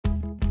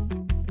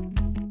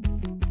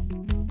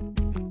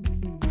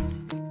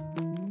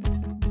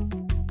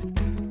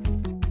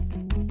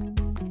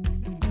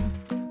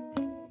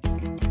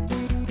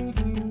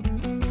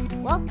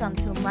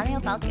Welcome to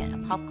Millennial Falcon,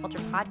 a pop culture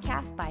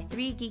podcast by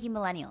three geeky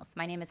millennials.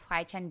 My name is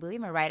Huai Chen Bui.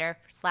 I'm a writer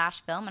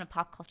 / film and a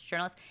pop culture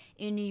journalist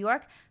in New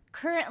York,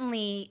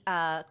 currently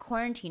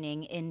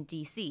quarantining in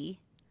DC.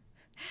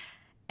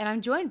 And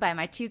I'm joined by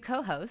my two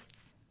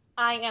co-hosts.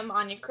 I am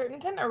Anya,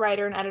 a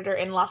writer and editor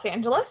in Los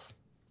Angeles.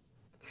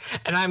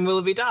 And I'm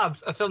Willoughby, a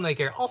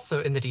filmmaker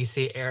also in the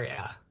DC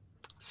area.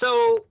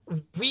 So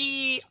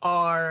we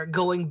are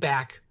going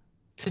back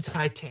to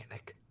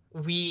Titanic.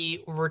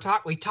 We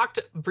talked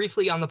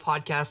briefly on the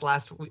podcast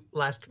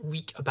last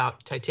week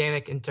about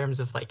Titanic in terms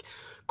of like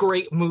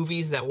great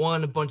movies that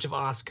won a bunch of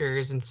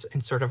Oscars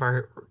and sort of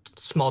our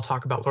small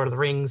talk about Lord of the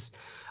Rings.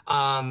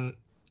 And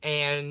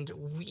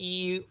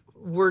we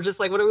were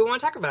just like, what do we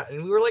want to talk about?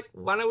 And we were like,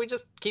 why don't we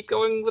just keep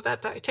going with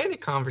that Titanic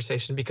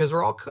conversation? Because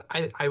we're all,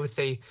 I would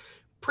say,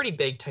 pretty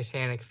big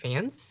Titanic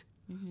fans,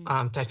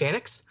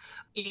 Titanics.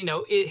 You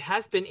know, it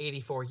has been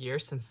 84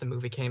 years since the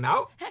movie came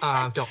out.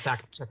 Don't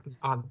fact check me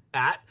on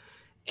that.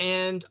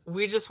 And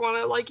we just want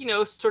to, like, you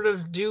know, sort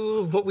of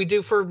do what we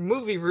do for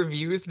movie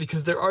reviews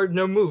because there are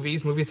no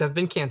movies. Movies have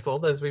been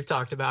canceled, as we've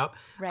talked about.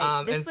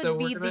 Right. This would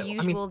be the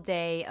usual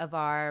day of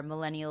our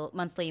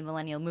monthly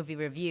millennial movie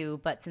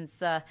review. But since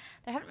there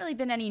haven't really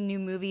been any new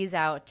movies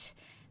out,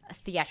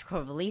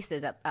 theatrical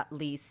releases at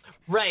least.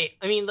 Right.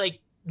 I mean, like,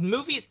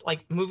 movies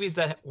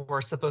that were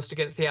supposed to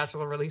get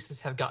theatrical releases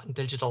have gotten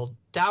digital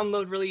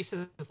download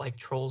releases, like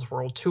Trolls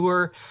World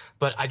Tour,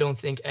 but I don't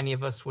think any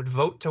of us would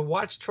vote to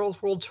watch Trolls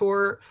World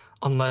Tour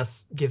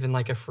unless given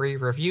like a free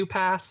review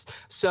pass.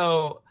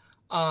 So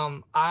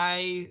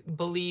I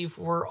believe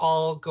we're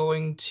all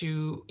going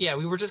to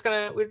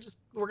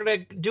we're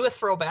gonna do a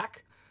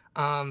throwback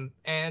and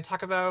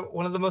talk about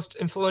one of the most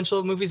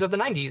influential movies of the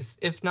 90s,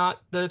 if not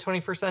the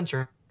 21st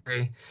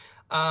century.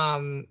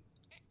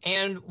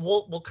 And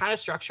we'll kind of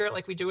structure it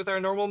like we do with our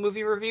normal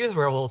movie reviews,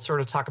 where we'll sort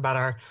of talk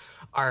about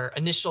our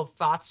initial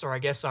thoughts, or I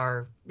guess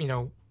our, you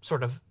know,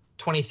 sort of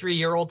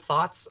 23-year-old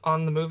thoughts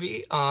on the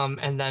movie,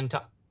 and then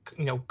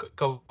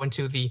go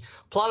into the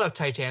plot of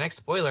Titanic.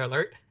 Spoiler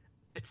alert,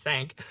 it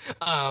sank.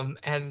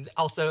 And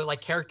also like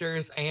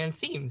characters and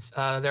themes.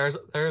 There's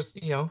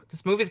you know,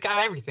 this movie's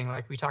got everything,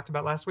 like we talked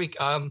about last week.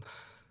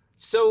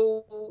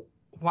 So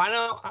why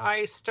don't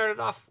I start it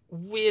off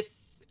with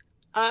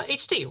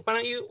HT, why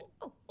don't you,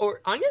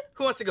 or Anya?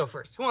 Who wants to go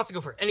first?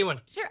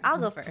 Anyone? Sure, I'll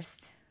go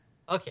first.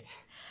 Okay.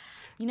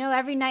 You know,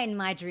 every night in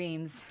my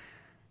dreams,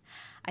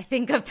 I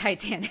think of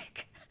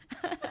Titanic.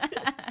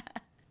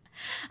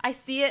 I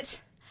see it.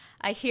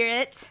 I hear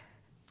it.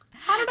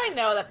 How did I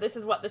know that this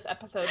is what this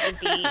episode would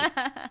be?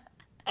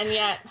 And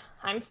yet,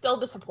 I'm still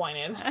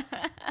disappointed.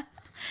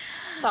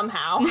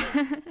 Somehow.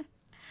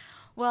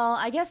 Well,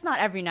 I guess not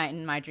every night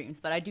in my dreams,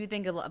 but I do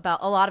think a lot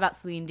about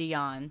Celine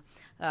Dion,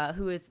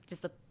 who is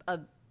just a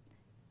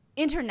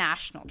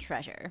international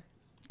treasure,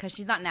 because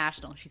she's not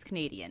national, she's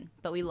Canadian,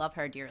 but we love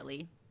her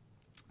dearly.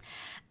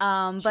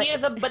 But she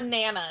is a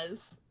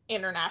bananas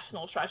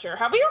international treasure.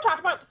 Have we ever talked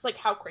about just like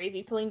how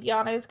crazy Celine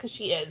Dion is? Because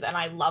she is, and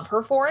I love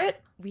her for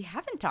it. We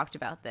haven't talked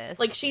about this.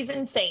 Like, she's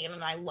insane,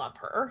 and I love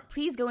her.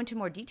 Please go into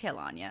more detail,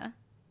 Anya.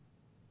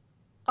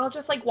 I'll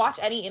just like watch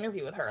any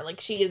interview with her. Like,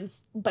 she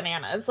is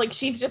bananas. Like,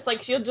 she's just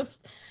like she just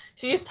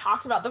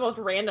talks about the most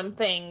random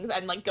things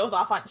and like goes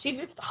off on. She's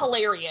just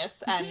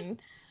hilarious and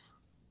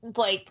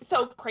like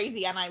so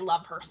crazy, and I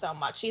love her so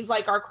much. She's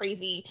like our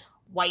crazy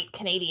white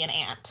Canadian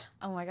aunt.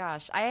 Oh my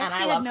gosh, I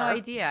actually had no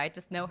idea. I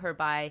just know her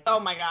by. Oh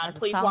my god,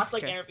 please watch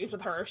like interviews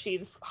with her.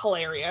 She's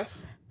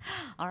hilarious.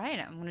 All right,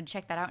 I'm gonna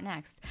check that out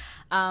next.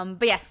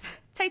 But yes,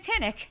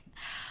 Titanic.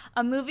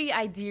 A movie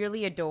I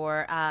dearly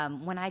adore.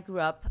 When I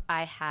grew up,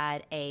 I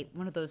had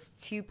one of those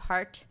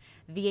 2-part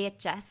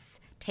VHS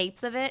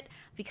tapes of it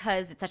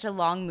because it's such a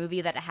long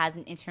movie that it has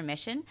an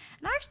intermission.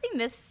 And I actually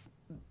miss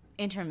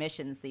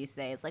intermissions these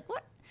days. Like,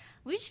 what?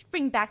 We should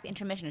bring back the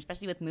intermission,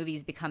 especially with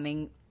movies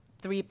becoming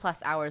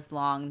 3+ hours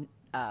long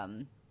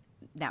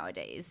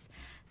nowadays.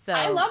 So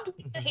I loved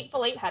The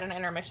Hateful Eight had an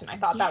intermission. I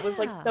thought that was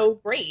like so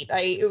great.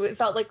 It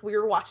felt like we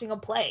were watching a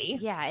play.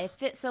 Yeah, it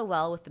fit so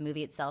well with the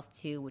movie itself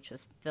too, which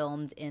was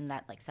filmed in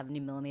that like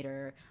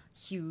 70mm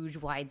huge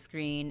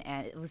widescreen,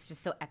 and it was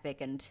just so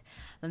epic and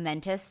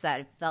momentous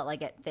that it felt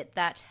like it fit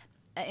that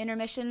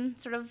intermission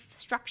sort of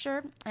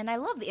structure. And I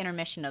love the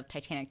intermission of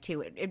Titanic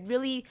too. It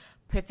really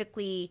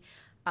perfectly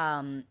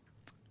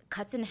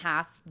cuts in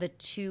half the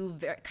two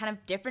kind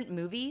of different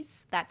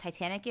movies that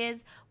Titanic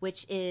is,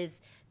 which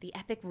is the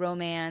epic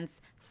romance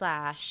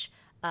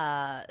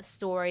 /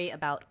 story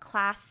about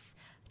class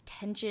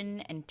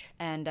tension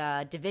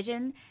and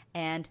division,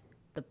 and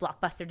the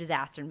blockbuster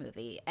disaster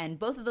movie. And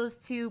both of those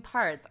two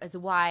parts is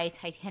why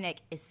Titanic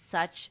is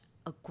such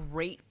a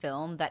great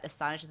film that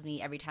astonishes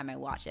me every time I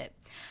watch it.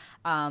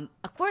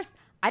 Of course,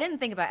 I didn't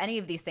think about any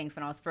of these things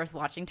when I was first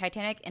watching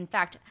Titanic. In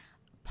fact,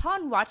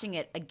 upon watching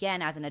it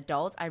again as an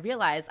adult, I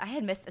realized I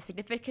had missed a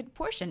significant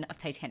portion of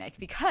Titanic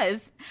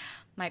because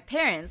my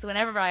parents,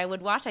 whenever I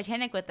would watch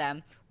Titanic with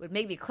them, would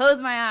make me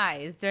close my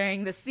eyes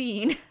during the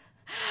scene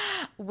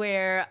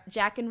where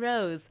Jack and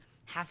Rose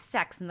have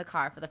sex in the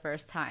car for the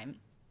first time.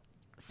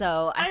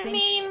 So I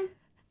think...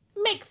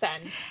 makes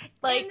sense.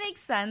 It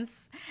makes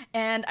sense.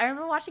 And I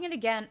remember watching it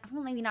again,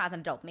 well, maybe not as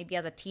an adult, maybe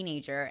as a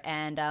teenager,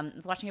 and I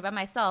was watching it by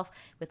myself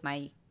with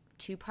my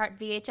 2-part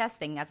VHS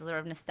thing as a sort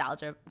of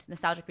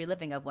nostalgic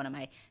reliving of one of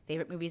my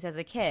favorite movies as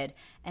a kid,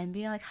 and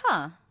being like,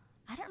 I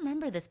don't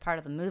remember this part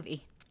of the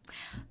movie.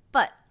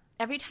 But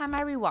every time I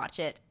rewatch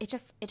it,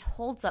 it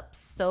holds up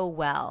so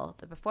well.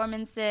 The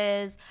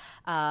performances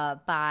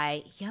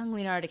by young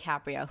Leonardo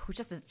DiCaprio, who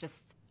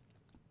is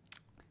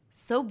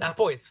so that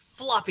boy's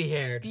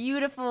floppy-haired,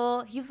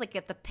 beautiful. He's like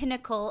at the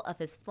pinnacle of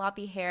his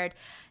floppy-haired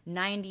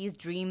 90s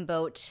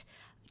dreamboat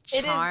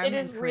charm. It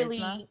is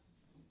really.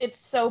 It's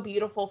so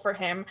beautiful for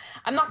him.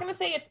 I'm not going to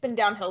say it's been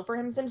downhill for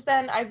him since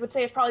then. I would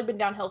say it's probably been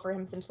downhill for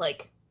him since,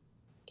 like,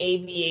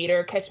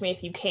 Aviator, Catch Me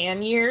If You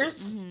Can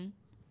years. Mm-hmm.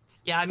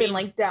 Yeah, I mean,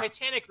 like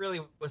Titanic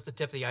really was the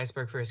tip of the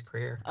iceberg for his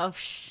career. Oh,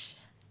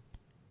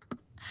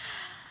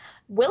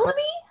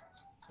 Willoughby?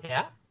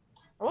 Yeah.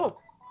 Oh,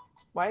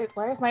 why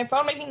is my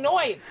phone making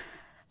noise?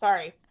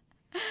 Sorry.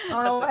 I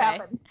don't know what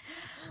happened.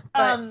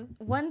 But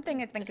one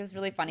thing I think is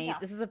really funny,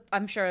 this is,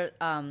 I'm sure,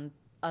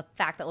 a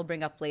fact that we'll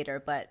bring up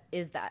later, but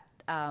is that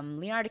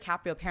Leonardo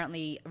DiCaprio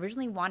apparently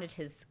originally wanted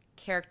his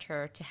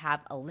character to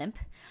have a limp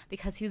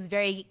because he was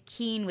very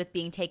keen with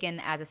being taken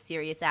as a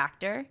serious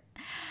actor.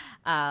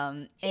 He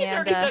had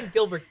already done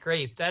Gilbert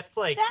Grape. That's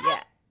like,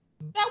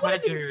 that would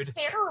have been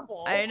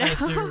terrible. I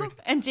know.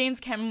 And James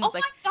Cameron was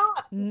like,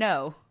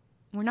 no,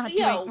 we're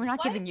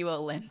not giving you a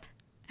limp.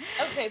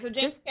 Okay, so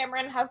James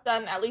Cameron has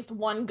done at least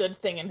one good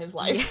thing in his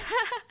life.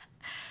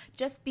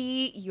 Just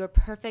be your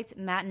perfect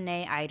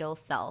matinee idol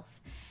self.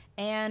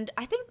 And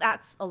I think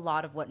that's a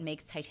lot of what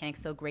makes Titanic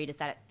so great, is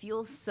that it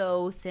feels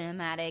so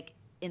cinematic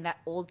in that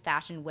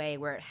old-fashioned way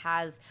where it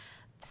has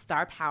the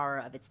star power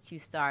of its 2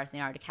 stars,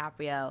 Leonardo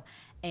DiCaprio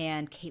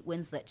and Kate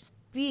Winslet, just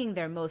being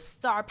their most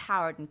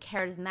star-powered and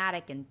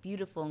charismatic and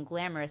beautiful and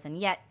glamorous,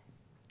 and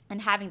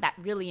having that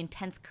really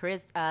intense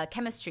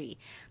chemistry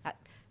that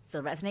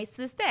still resonates to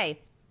this day.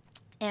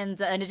 And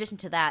in addition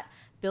to that,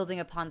 building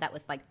upon that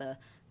with like the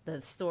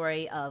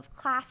story of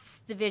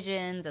class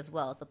divisions as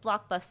well as the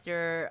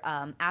blockbuster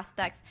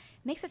aspects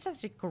makes it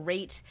such a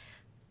great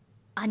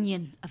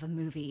onion of a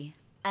movie.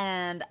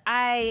 And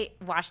I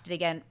watched it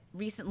again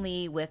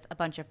recently with a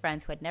bunch of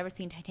friends who had never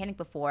seen Titanic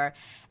before,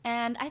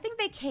 and I think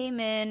they came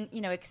in,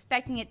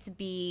 expecting it to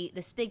be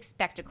this big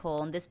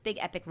spectacle and this big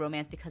epic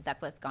romance because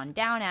that's what it's gone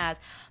down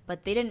as,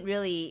 but they didn't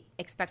really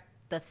expect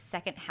the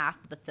second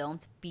half of the film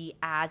to be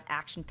as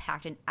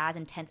action-packed and as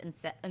intense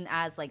and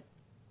as like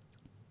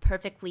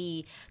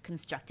perfectly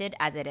constructed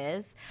as it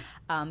is,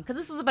 because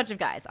this was a bunch of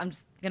guys. I'm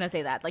just gonna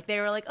say that, like, they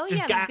were like, oh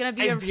yeah, this is gonna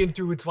be being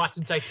dudes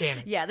watching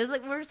Titanic. Yeah, there's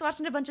like, we're just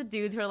watching a bunch of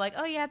dudes who are like,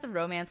 oh yeah, it's a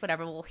romance,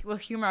 whatever, we'll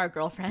humor our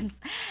girlfriends.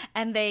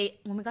 And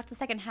when we got to the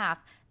second half,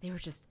 they were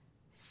just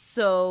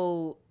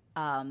so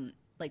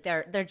like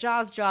their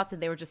jaws dropped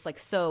and they were just like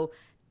so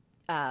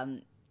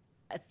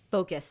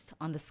focused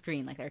on the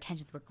screen, like their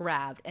attentions were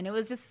grabbed, and it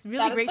was just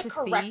really great to see.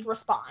 That is the correct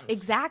response.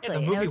 Exactly.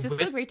 And it was just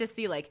so great to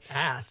see like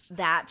ass.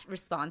 That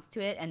response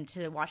to it, and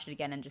to watch it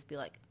again and just be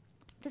like,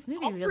 this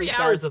movie all really 3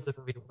 hours of the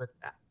movie with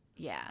that.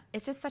 Yeah,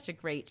 it's just such a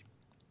great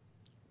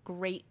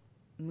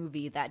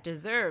movie that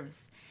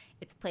deserves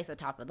its place at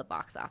the top of the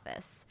box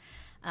office.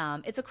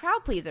 It's a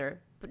crowd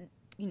pleaser, but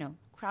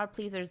crowd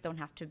pleasers don't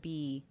have to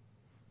be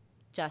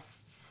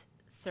just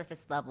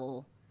surface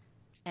level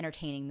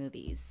entertaining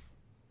movies.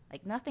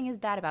 Like, nothing is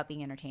bad about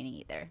being entertaining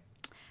either.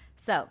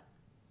 So,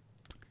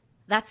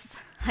 that's,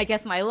 I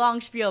guess, my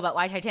long spiel about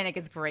why Titanic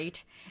is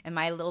great and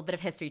my little bit of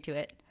history to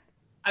it.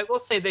 I will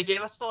say they gave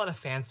us a lot of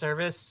fan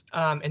service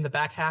in the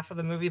back half of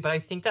the movie, but I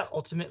think that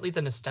ultimately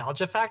the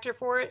nostalgia factor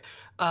for it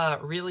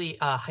really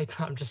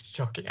I'm just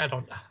joking. I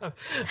don't know.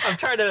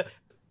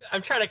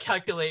 I'm trying to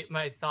calculate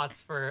my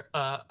thoughts for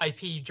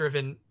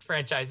IP-driven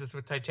franchises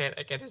with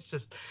Titanic, and it's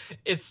just.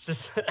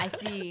 I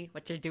see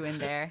what you're doing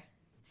there.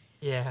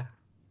 Yeah.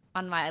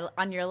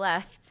 On your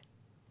left,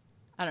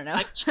 I don't know.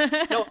 No,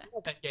 I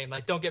love that game.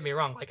 Like, don't get me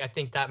wrong. Like, I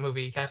think that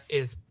movie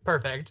is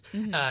perfect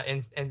in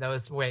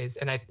those ways.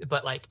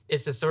 But like,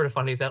 it's just sort of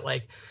funny that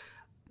like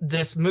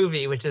this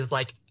movie, which is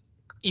like,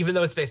 even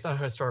though it's based on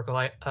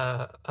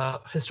a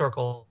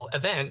historical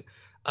event,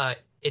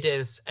 it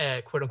is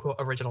a quote unquote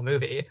original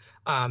movie.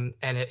 And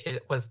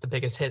it was the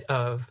biggest hit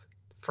of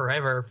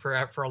forever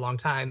for a long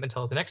time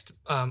until the next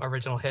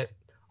original hit,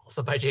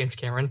 also by James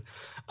Cameron.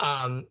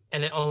 And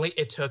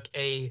it took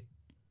a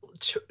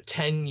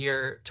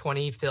 10-year,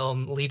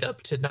 20-film lead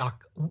up to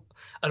knock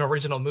an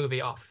original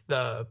movie off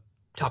the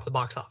top of the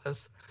box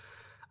office.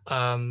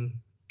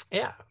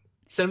 Yeah,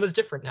 cinema's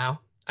different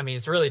now. I mean,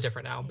 it's really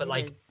different now, but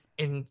like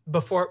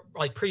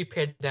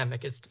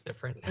pre-pandemic, it's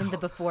different now. In the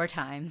before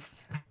times.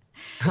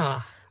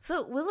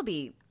 So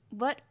Willoughby,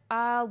 what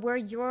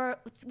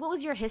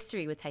was your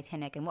history with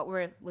Titanic, and what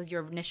was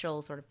your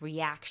initial sort of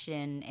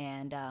reaction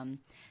and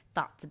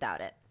thoughts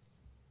about it?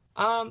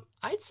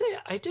 I'd say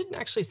I didn't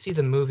actually see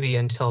the movie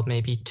until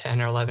maybe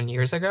 10 or 11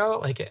 years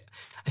ago.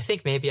 I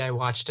think maybe I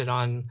watched it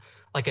on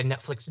like a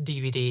Netflix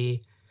DVD,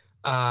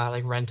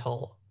 like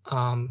rental.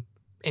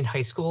 in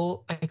high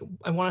school,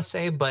 I want to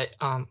say, but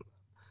I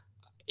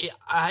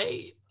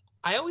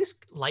always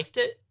liked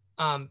it.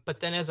 But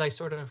then as I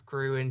sort of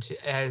grew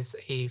into as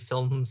a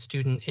film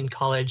student in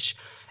college,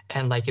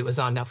 and like it was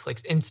on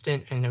Netflix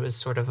Instant and it was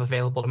sort of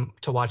available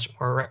to watch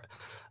more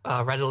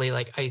readily,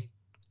 like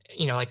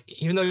like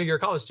even though you're a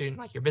college student,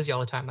 like you're busy all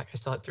the time, like I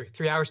still had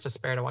 3 hours to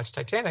spare to watch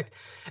Titanic,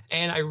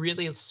 and I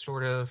really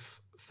sort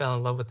of fell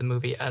in love with the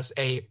movie as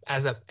a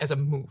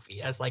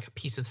movie, as like a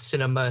piece of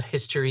cinema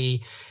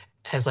history,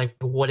 as like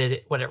what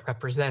it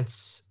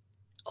represents,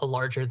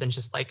 larger than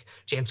just like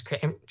James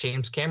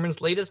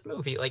Cameron's latest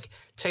movie. Like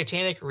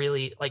Titanic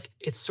really, like,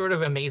 it's sort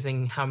of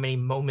amazing how many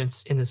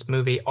moments in this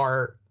movie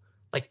are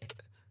like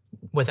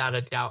without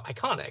a doubt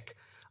iconic.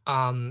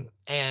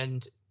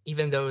 And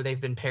even though they've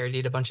been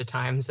parodied a bunch of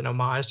times and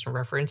homaged and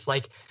referenced,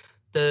 like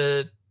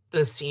the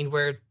scene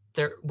where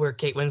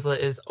Kate Winslet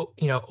is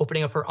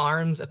opening up her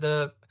arms at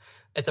the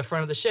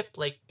front of the ship,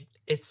 like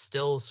it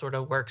still sort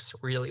of works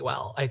really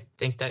well. I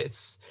think that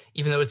it's,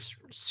 even though it's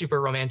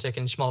super romantic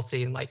and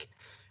schmaltzy and like,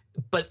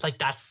 but like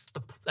that's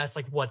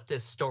like what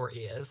this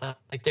story is.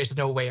 Like there's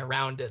no way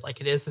around it. Like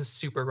it is a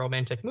super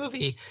romantic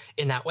movie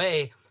in that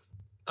way.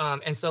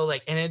 And so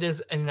like, and it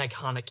is an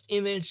iconic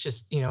image,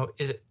 just,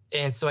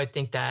 and so I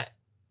think that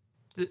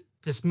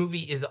this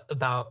movie is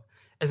about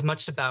as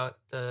much about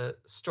the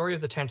story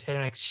of the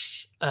Titanic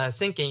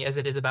sinking as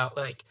it is about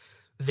like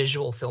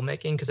visual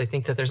filmmaking, because I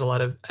think that there's a lot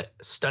of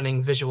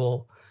stunning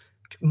visual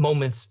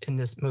moments in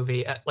this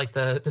movie, like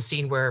the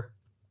scene where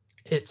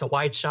it's a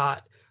wide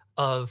shot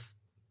of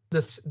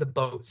the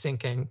boat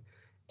sinking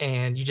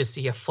and you just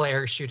see a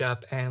flare shoot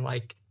up, and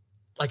like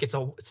it's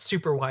a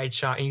super wide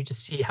shot and you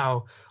just see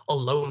how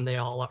alone they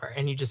all are,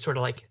 and you just sort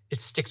of like,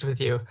 it sticks with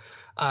you.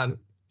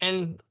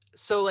 And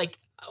so like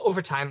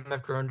over time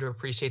I've grown to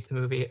appreciate the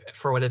movie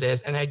for what it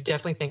is, and I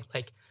definitely think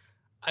like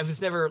I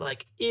was never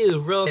like, ew,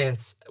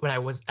 romance when I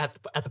was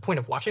at the point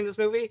of watching this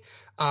movie,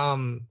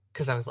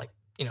 because I was like,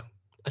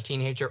 a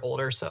teenager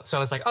older, so I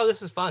was like, oh,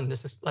 this is fun,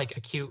 this is like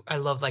I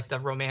love like the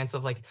romance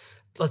of like,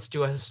 let's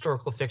do a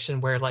historical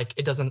fiction where like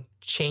it doesn't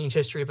change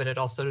history, but it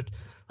also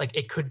like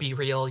it could be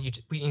real.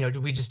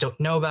 We just don't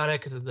know about it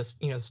because of this,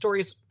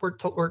 stories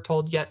weren't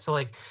told yet. So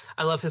like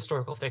I love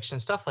historical fiction,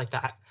 stuff like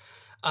that.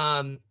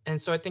 And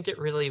so I think it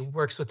really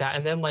works with that.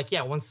 And then like,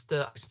 yeah, once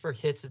the iceberg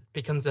hits, it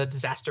becomes a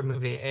disaster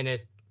movie, and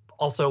it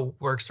also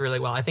works really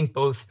well. I think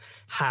both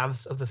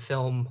halves of the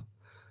film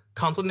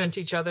complement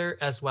each other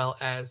as well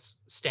as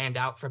stand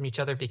out from each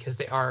other, because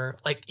they are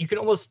like, you can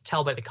almost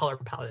tell by the color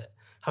palette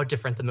how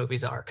different the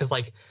movies are, because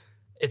like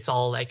it's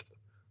all like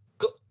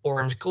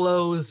orange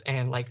glows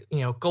and like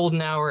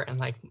golden hour and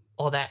like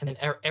all that, and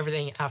then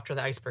everything after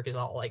the iceberg is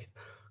all like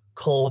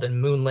cold and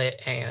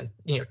moonlit and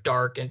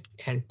dark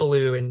and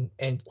blue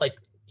and like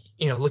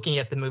looking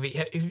at the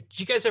movie. Did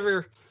you guys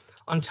ever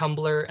on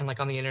Tumblr and like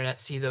on the internet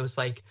see those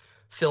like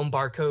film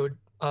barcode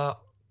yes,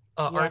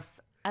 art?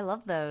 I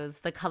love those,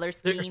 the color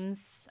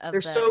schemes.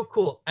 They're so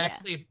cool. Yeah. I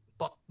actually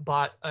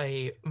bought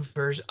a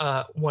version,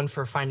 one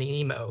for Finding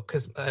Nemo,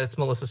 because it's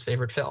Melissa's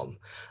favorite film,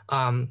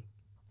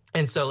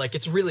 and so like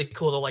it's really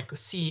cool to like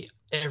see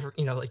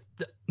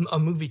a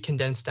movie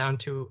condensed down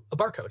to a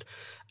barcode.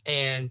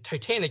 And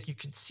Titanic, you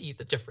could see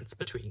the difference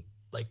between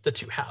like the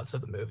two halves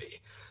of the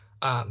movie.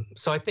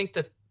 So I think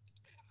that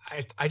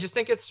I just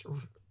think it's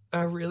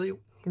a really,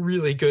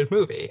 really good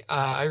movie.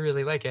 I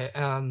really like it.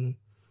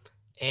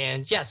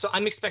 And yeah, so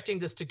I'm expecting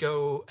this to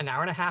go an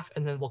hour and a half,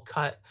 and then we'll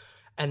cut,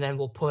 and then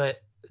we'll put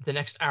the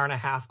next hour and a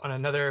half on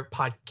another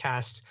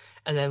podcast,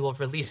 and then we'll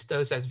release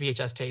those as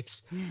VHS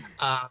tapes,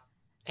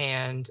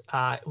 and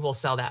we'll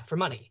sell that for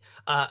money.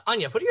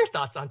 Anya, what are your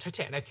thoughts on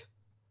Titanic?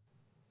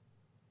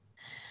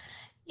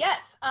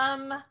 Yes.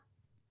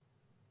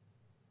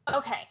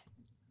 Okay.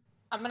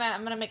 I'm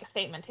gonna make a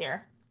statement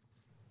here.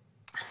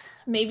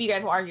 Maybe you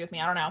guys will argue with me.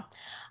 I don't know.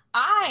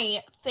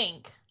 I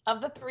think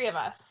of the three of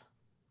us,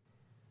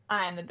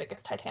 I am the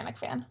biggest Titanic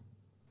fan.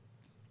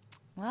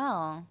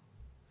 Well,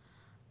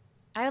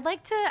 I'd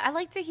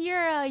like to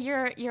hear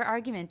your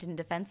argument in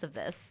defense of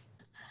this.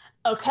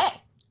 Okay.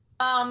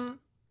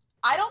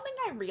 I don't think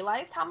I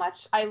realized how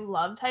much I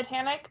love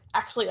Titanic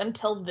actually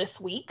until this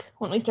week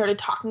when we started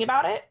talking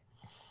about it.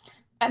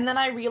 And then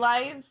I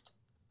realized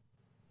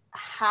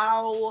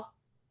how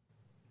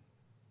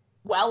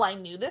well I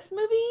knew this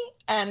movie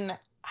and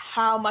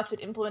how much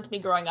it influenced me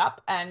growing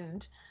up.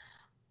 And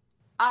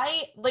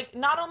I, like,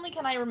 not only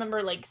can I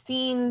remember, like,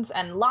 scenes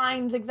and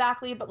lines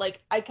exactly, but,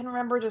 like, I can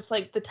remember just,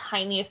 like, the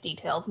tiniest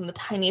details and the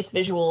tiniest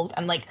visuals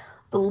and, like,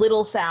 the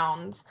little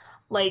sounds.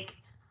 Like,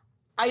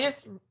 I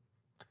just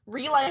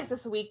realized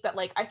this week that,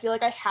 like, I feel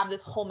like I have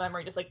this whole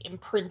memory just, like,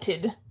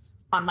 imprinted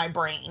on my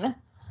brain.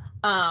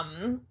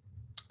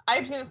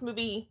 I've seen this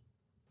movie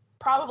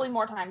probably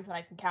more times than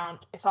I can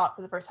count. I saw it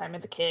for the first time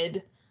as a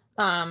kid.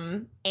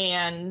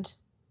 And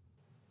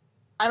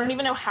I don't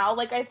even know how,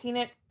 like, I've seen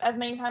it as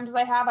many times as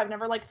I have. I've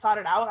never, like, sought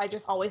it out. I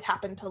just always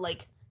happen to,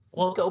 like,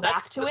 go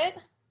back to it.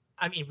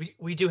 I mean,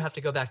 we do have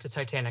to go back to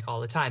Titanic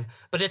all the time,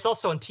 but it's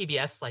also on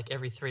TBS, like,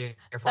 every 3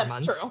 or 4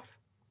 months. That's true.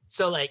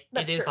 So like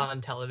That's it is true.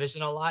 on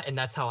television a lot, and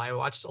that's how I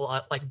watched a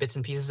lot, like bits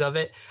and pieces of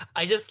it.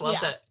 I just love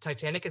Yeah. that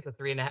Titanic is a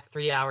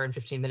 3 hour and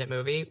 15-minute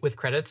movie with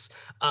credits.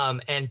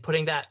 And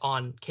putting that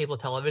on cable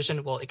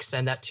television will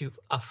extend that to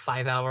a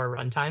 5 hour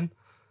runtime.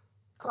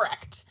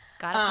 Correct.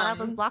 Gotta cut out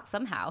those blocks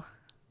somehow.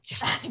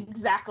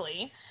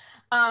 Exactly.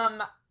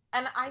 And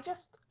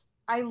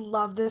I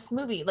love this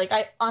movie. Like,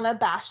 I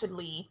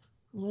unabashedly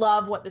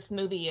love what this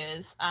movie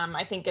is.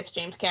 I think it's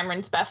James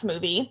Cameron's best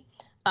movie.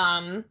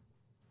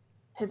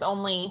 His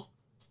only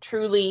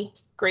truly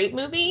great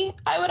movie,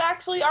 I would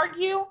actually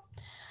argue.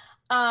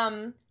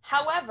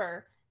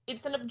 However,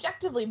 it's an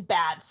objectively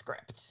bad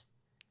script.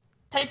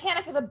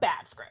 Titanic is a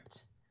bad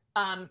script.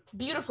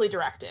 Beautifully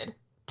directed,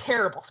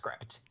 terrible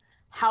script.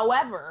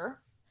 However,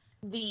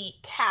 the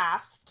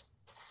cast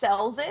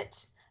sells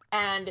it,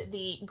 and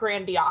the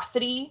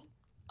grandiosity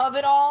of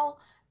it all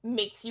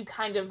makes you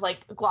kind of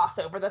like gloss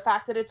over the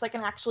fact that it's like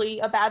actually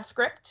a bad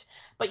script.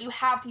 But you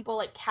have people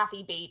like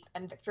Kathy Bates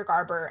and Victor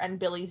Garber and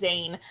Billy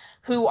Zane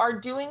who are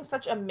doing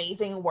such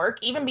amazing work,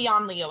 even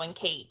beyond Leo and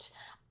Kate,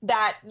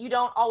 that you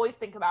don't always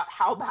think about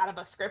how bad of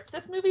a script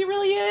this movie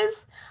really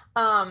is.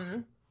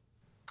 And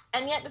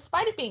yet,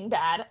 despite it being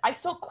bad, I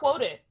still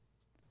quote it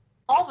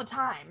all the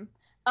time.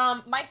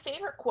 My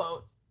favorite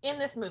quote in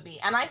this movie,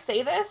 and I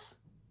say this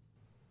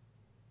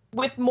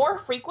with more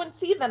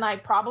frequency than I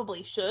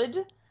probably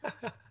should,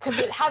 because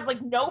it has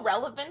like no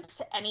relevance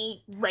to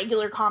any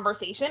regular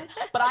conversation,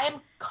 but I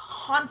am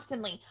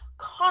constantly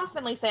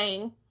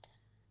saying,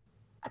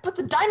 I put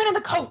the diamond in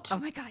the coat. Oh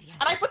my God, yes.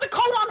 And I put the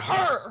coat on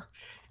her.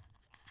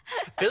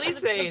 Billy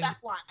Zane has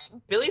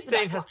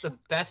line. the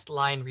best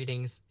line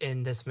readings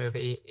in this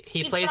movie.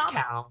 He's plays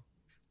phenomenal. Cal.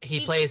 He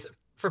plays,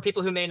 for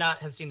people who may not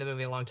have seen the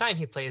movie in a long time,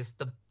 he plays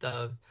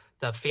the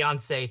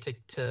fiance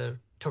to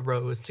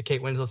Rose, to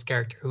Kate Winslet's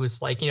character,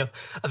 who's like, a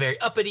very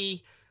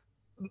uppity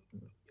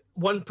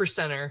one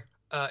percenter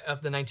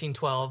of the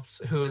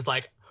 1912s, who's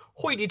like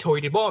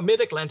hoity-toity,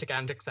 mid-Atlantic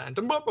antics, and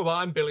blah, blah, blah,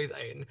 I'm Billy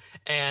Zane.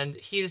 And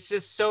he's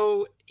just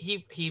so,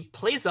 he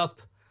plays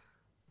up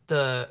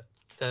the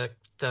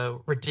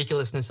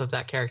ridiculousness of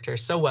that character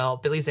so well.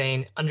 Billy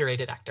Zane,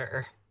 underrated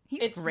actor.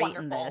 He's great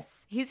wonderful. In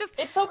this.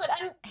 It's so good.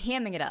 And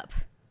hamming it up.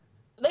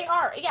 They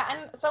are, yeah,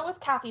 and so is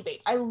Kathy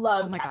Bates. I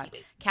love Kathy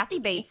Bates. Kathy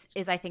Bates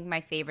is, I think,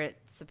 my favorite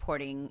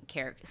supporting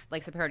character,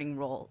 like supporting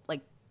role, like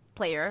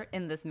player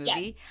in this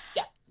movie.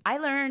 Yes. I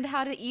learned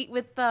how to eat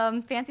with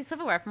fancy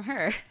silverware from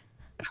her.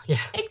 Yeah.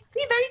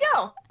 See, there you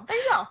go.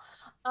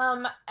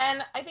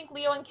 And I think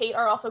Leo and Kate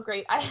are also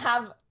great. I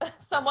have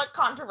somewhat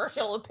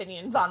controversial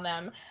opinions on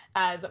them,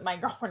 as my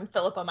girlfriend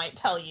Philippa might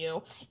tell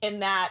you,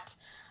 in that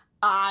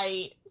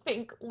I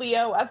think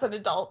Leo as an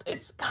adult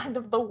is kind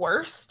of the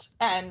worst,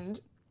 and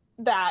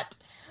that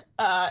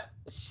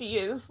she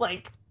is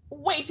like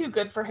way too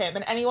good for him,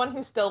 and anyone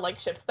who still like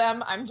ships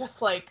them, I'm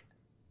just like,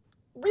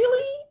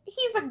 really?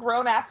 He's a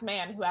grown-ass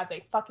man who has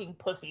a fucking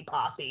pussy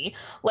posse.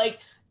 Like,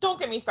 don't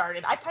get me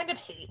started. I kind of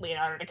hate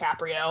Leonardo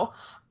DiCaprio.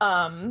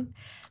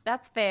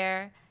 That's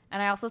fair.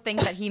 And I also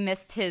think that he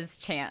missed his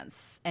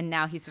chance, and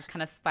now he's just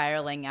kind of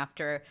spiraling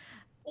after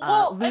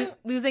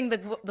losing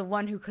the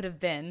one who could have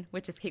been,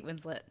 which is Kate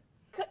Winslet.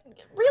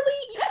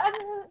 Really?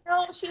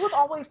 No, she was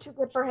always too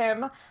good for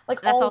him.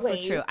 Like, that's always.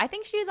 Also true. I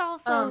think she's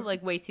also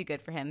like way too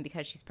good for him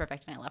because she's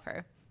perfect and I love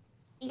her.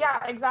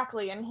 Yeah,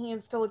 exactly. And he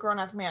is still a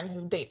grown-ass man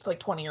who dates like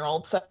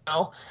 20-year-olds. So,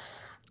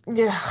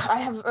 yeah,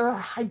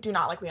 I do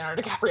not like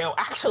Leonardo DiCaprio,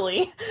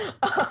 actually.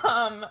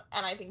 And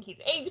I think he's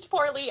aged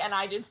poorly, and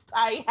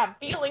I have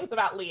feelings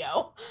about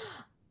Leo.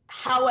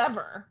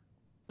 However,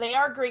 they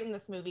are great in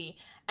this movie,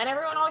 and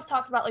everyone always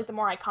talks about like the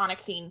more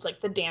iconic scenes, like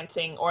the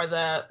dancing, or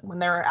when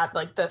they're at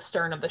like the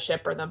stern of the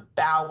ship or the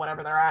bow,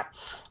 whatever they're at,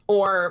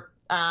 or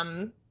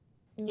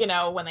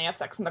when they have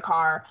sex in the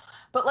car.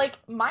 But like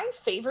my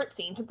favorite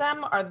scenes with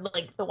them are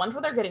like the ones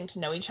where they're getting to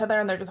know each other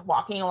and they're just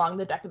walking along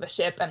the deck of the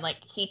ship, and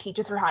like he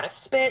teaches her how to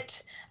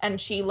spit, and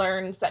she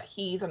learns that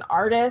he's an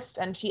artist,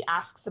 and she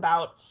asks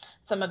about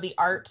some of the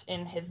art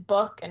in his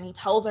book, and he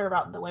tells her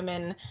about the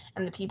women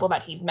and the people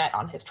that he's met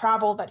on his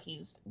travel that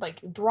he's like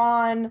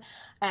drawn,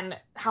 and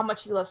how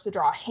much he loves to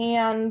draw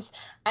hands.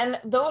 And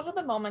those are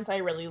the moments I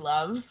really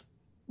love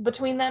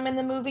between them in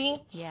the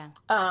movie. Yeah.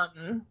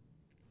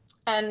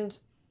 And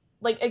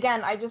like,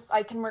 again,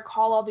 I can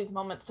recall all these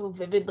moments so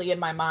vividly in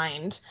my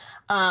mind.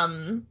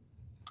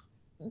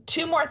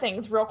 Two more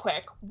things real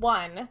quick.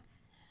 One,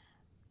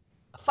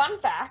 fun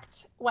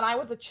fact, when I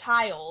was a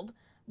child,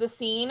 the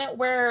scene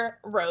where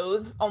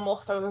Rose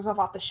almost throws herself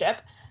off the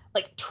ship,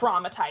 like,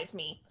 traumatized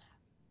me.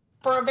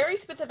 For a very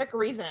specific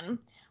reason.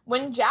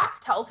 When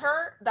Jack tells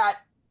her that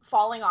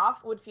falling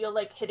off would feel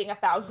like hitting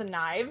 1,000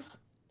 knives,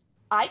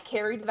 I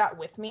carried that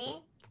with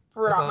me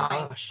throughout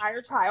my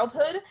entire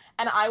childhood,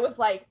 and I was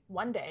like,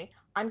 one day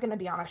I'm gonna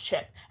be on a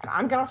ship and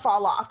I'm gonna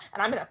fall off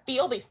and I'm gonna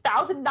feel these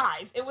 1,000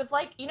 knives. It was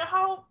like, you know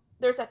how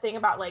there's that thing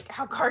about like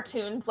how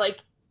cartoons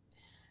like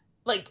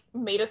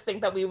made us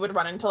think that we would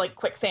run into like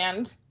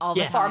quicksand all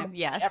the time.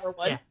 Yes, ever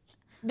would. Yeah.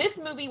 This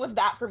movie was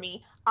that for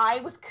me. I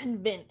was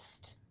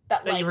convinced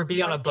that like you would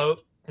be on a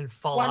boat and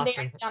fall one off. day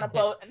I'd be on a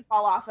boat and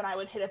fall off and I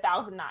would hit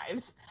 1,000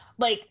 knives.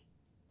 Like,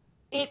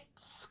 it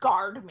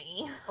scarred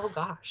me. Oh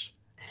gosh.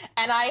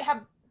 And I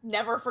have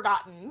never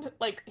forgotten,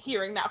 like,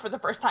 hearing that for the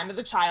first time as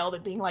a child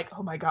and being like,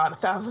 oh my god,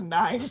 1,000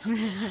 knives.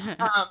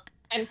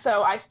 And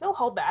so I still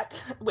hold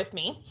that with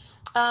me.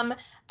 And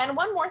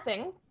one more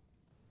thing.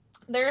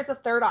 There's a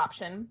third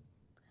option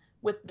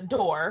with the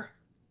door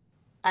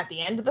at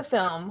the end of the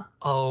film.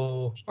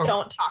 Oh.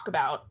 Don't talk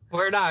about.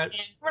 We're not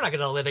going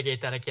to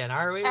litigate that again,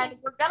 are we? And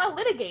we're going to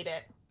litigate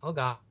it. Oh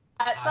god.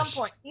 At some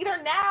point.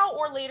 Either now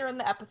or later in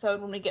the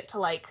episode when we get to,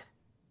 like,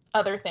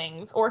 other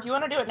things. Or if you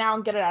want to do it now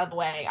and get it out of the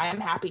way, I am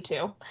happy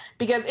to.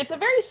 Because it's a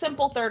very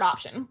simple third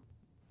option.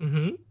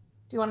 Mm-hmm. Do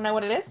you want to know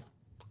what it is?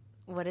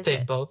 What is They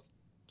it? both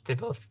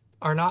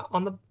are not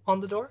on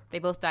the door? They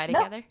both die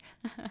together?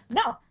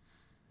 No.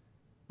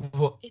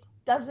 What? It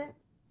doesn't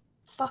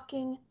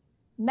fucking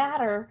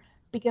matter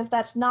because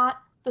that's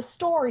not the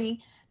story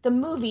the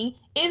movie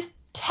is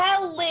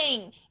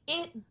telling.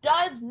 It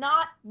does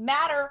not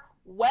matter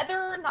whether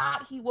or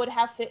not he would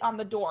have fit on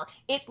the door.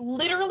 It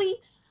literally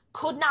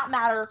could not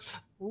matter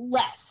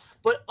less.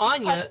 But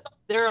Anya,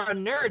 there are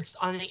nerds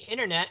on the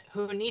internet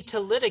who need to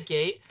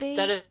litigate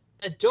that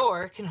a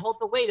door can hold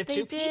the weight of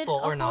two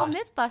people or not. They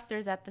did a whole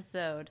MythBusters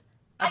episode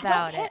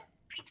about I it.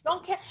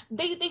 don't care.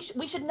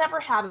 We should never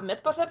have a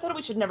MythBusters episode.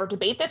 We should never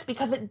debate this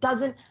because it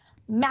doesn't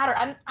matter.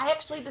 And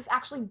this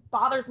actually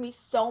bothers me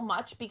so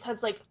much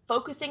because, like,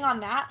 focusing on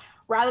that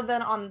rather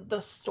than on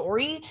the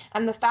story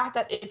and the fact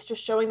that it's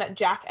just showing that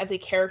Jack as a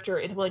character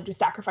is willing to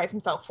sacrifice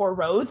himself for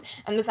Rose,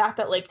 and the fact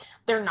that, like,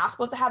 they're not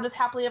supposed to have this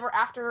happily ever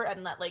after,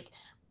 and that, like,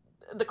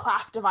 the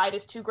class divide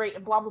is too great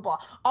and blah blah blah,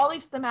 all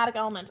these thematic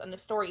elements in the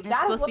story. It's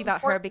supposed to be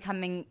about her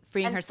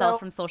freeing herself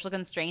from social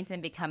constraints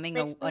and becoming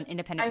an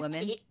independent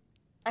woman.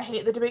 I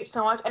hate the debate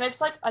so much, and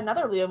it's like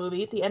another Leo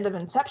movie at the end of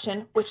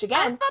Inception, which again,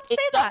 I was about to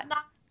say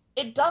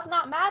it does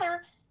not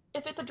matter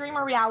if it's a dream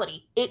or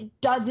reality.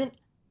 It doesn't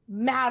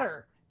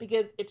matter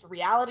because it's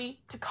reality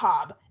to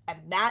Cobb, and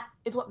that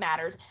is what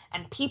matters.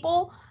 And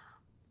people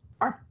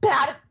are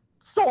bad at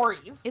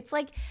stories. It's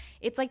like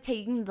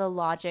taking the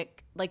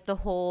logic, like the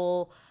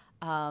whole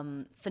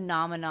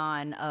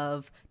phenomenon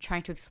of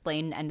trying to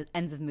explain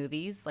ends of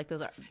movies, like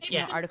those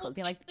articles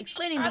being like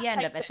explaining the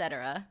end of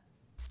etc.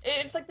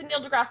 It's like the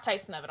Neil deGrasse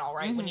Tyson of it all,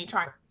 right? Mm-hmm. When you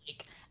try to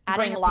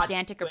adding bring a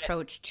pedantic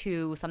approach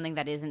to something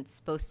that isn't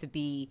supposed to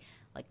be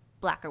like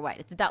black or white.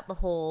 It's about the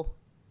whole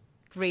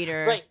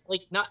greater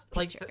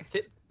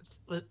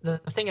the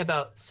thing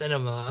about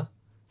cinema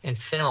and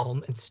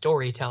film and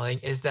storytelling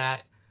is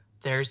that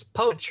there's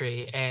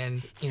poetry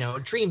and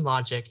dream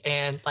logic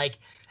and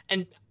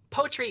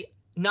poetry.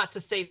 Not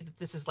to say that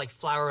this is like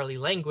flowery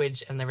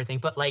language and everything,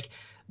 but like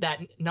that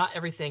not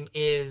everything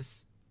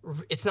is.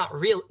 It's not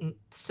real.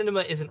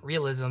 Cinema isn't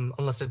realism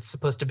unless it's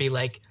supposed to be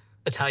like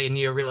Italian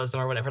neorealism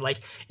or whatever.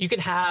 Like you can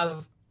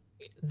have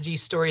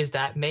these stories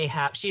that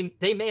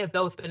they may have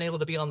both been able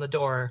to be on the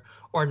door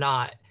or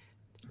not.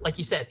 Like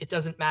you said, it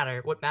doesn't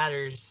matter. What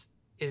matters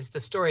is the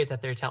story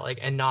that they're telling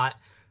and not,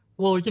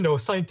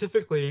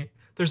 scientifically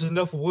there's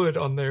enough wood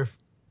on there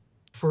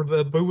for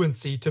the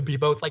buoyancy to be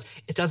both. Like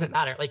it doesn't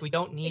matter. Like we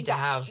don't need to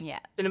have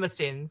cinema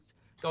sins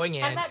going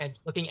in and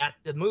looking at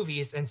the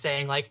movies and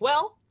saying like,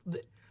 well,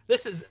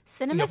 this is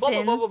cinema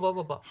sins blah,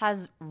 blah, blah,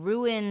 has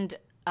ruined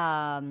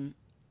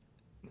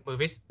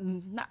movies,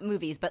 not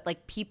movies, but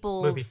like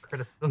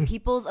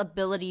people's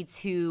ability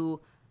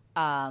to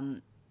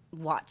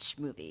watch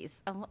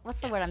movies. What's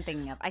the word I'm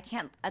thinking of? I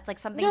can't. It's like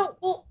something. No,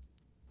 well,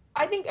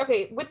 I think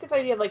with this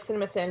idea of like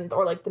cinema sins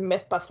or like the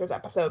MythBusters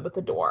episode with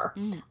the door,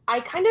 I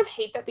kind of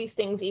hate that these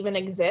things even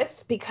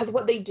exist because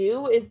what they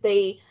do is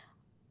they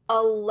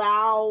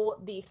allow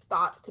these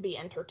thoughts to be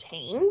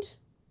entertained.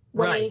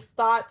 When these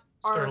thoughts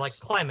aren't... Sort of like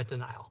climate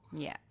denial.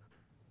 Yeah.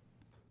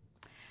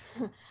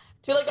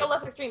 To like a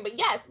less extreme, but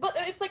yes. But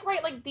it's like,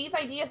 right, like these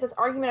ideas, this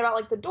argument about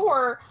like the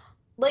door,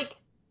 like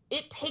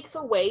it takes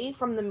away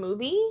from the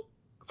movie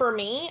for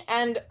me.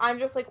 And I'm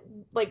just like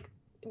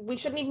we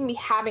shouldn't even be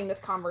having this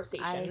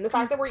conversation. The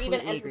fact that we're even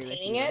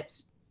entertaining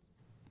it,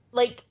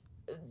 like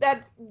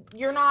that's,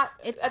 you're not,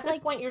 at this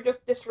point, you're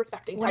just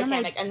disrespecting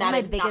Titanic, and that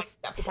is not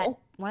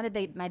acceptable. One of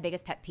my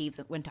biggest pet peeves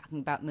when talking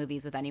about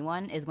movies with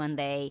anyone is when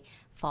they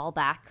fall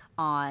back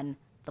on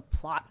the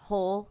plot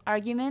hole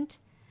argument,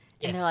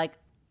 and they're like,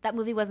 that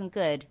movie wasn't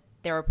good,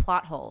 there were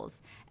plot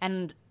holes.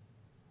 And,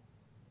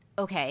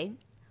 okay,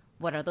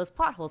 what are those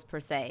plot holes per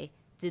se?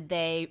 Did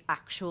they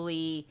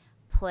actually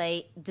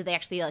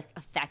like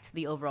affect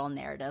the overall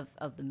narrative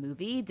of the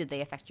movie? Did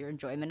they affect your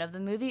enjoyment of the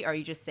movie? Or are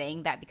you just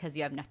saying that because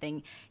you have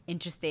nothing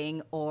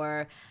interesting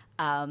or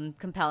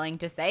compelling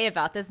to say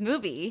about this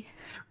movie?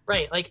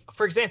 Right. Like,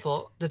 for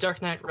example, The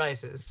Dark Knight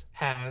Rises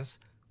has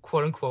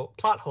quote-unquote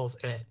plot holes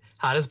in it.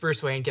 How does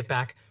Bruce Wayne get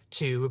back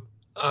to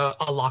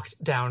a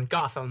locked down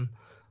Gotham?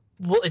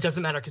 Well, it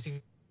doesn't matter because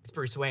he's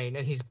Bruce Wayne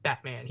and he's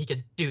Batman. He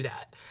could do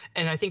that.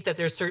 And I think that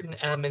there's certain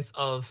elements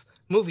of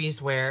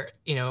movies where,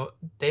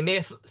 they may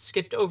have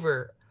skipped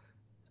over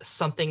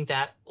something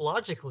that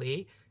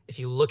logically, if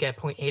you look at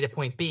point A to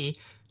point B,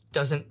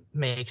 doesn't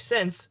make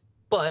sense,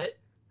 But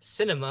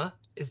cinema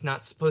is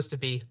not supposed to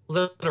be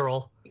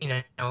literal,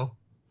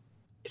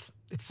 it's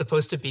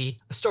supposed to be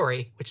a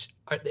story, which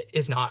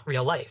is not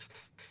real life.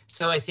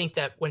 So I think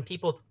that when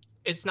people,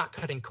 it's not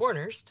cutting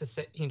corners to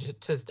say,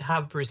 to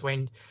have Bruce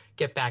Wayne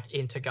get back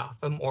into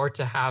Gotham, or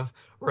to have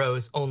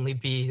Rose only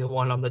be the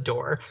one on the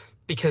door,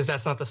 because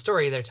that's not the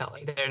story they're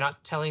telling. They're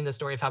not telling the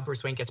story of how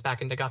Bruce Wayne gets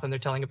back into Gotham. They're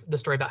telling the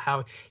story about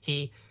how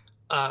he,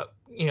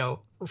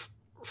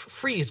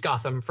 frees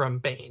Gotham from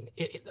Bane.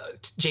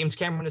 James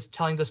Cameron is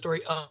telling the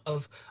story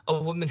of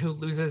a woman who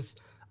loses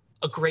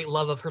a great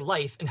love of her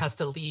life and has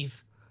to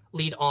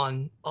lead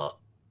on,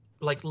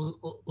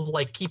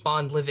 keep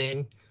on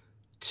living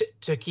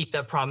to keep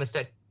that promise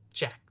that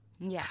Jack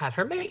had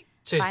her made.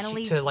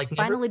 Finally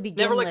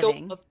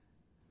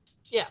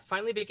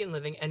begin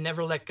living and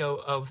never let go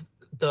of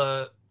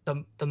the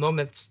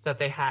moments that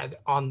they had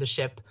on the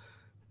ship.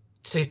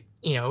 So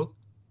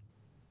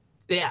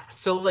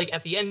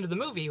at the end of the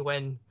movie,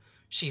 when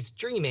she's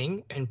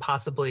dreaming and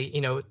possibly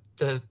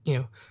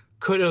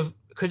could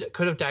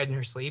have died in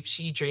her sleep,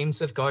 she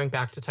dreams of going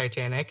back to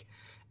Titanic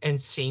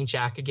and seeing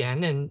Jack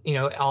again, and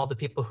all the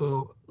people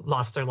who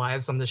lost their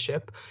lives on the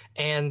ship,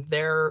 and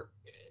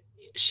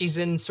she's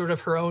in sort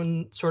of her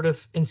own sort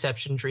of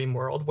Inception dream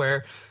world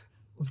where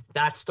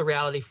that's the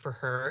reality for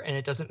her, and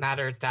it doesn't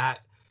matter that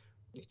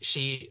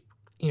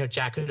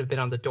Jack could have been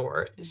on the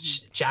door.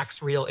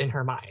 Jack's real in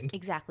her mind.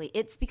 Exactly.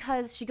 It's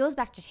because she goes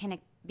back to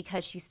Titanic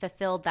because she's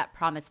fulfilled that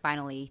promise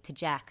finally to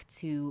Jack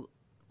to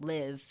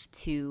live,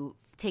 to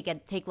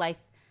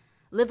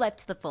live life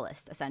to the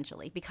fullest,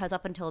 essentially. Because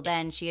up until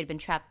then, she had been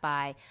trapped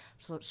by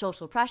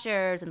social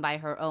pressures and by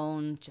her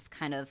own just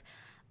kind of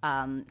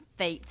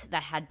fate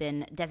that had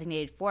been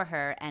designated for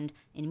her. And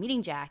in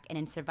meeting Jack and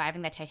in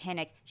surviving the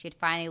Titanic, she had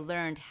finally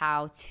learned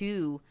how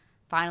to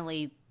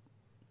finally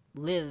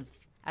live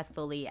as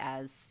fully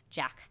as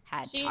Jack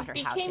had taught her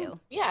how to.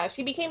 Yeah,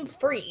 she became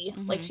free.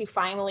 Like, she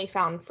finally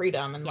found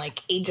freedom and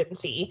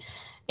agency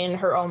in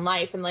her own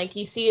life, and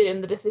you see it in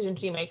the decision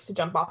she makes to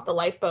jump off the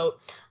lifeboat.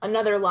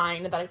 Another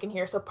line that I can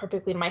hear so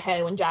perfectly in my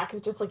head when Jack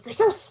is just like, "You're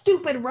so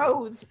stupid,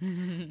 Rose,"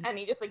 and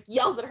he just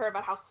yells at her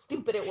about how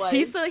stupid it was.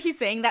 He's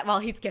saying that while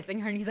he's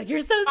kissing her, and he's like, "You're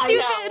so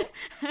stupid."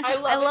 I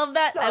love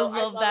that. I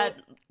love that.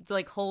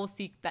 Whole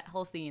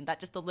scene, that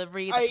just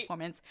delivery, the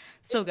performance,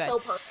 so good. So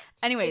perfect.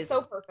 Anyways,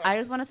 so perfect. I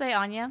just want to say,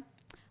 Anya,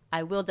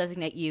 I will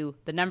designate you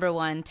the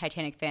 #1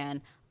 Titanic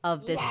fan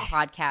of this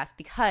podcast,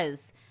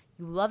 because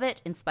you love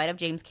it in spite of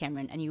James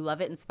Cameron, and you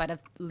love it in spite of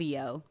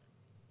Leo,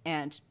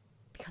 and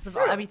because of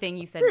everything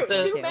you said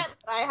before, too. Two men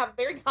I have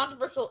very not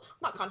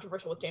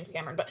controversial with James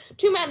Cameron, but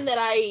two men that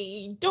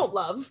I don't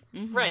love.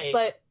 Right.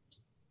 But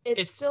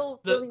it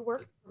still really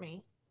works for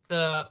me.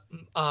 The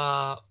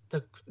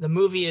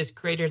movie is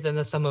greater than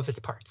the sum of its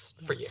parts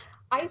for you.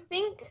 I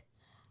think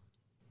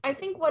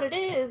what it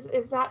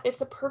is that it's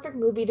a perfect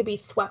movie to be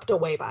swept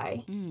away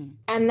by.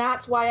 And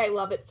that's why I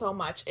love it so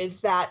much,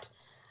 is that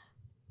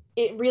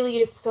it really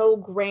is so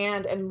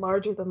grand and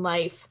larger than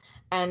life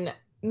and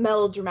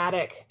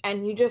melodramatic,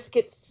 and you just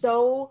get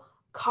so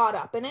caught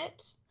up in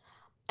it.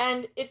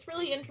 And it's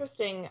really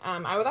interesting.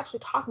 I was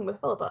actually talking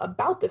with Philippa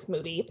about this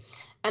movie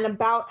and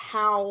about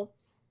how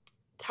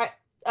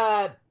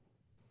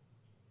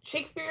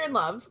Shakespeare in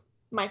Love,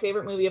 my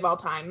favorite movie of all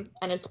time,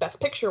 and its Best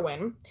Picture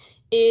win,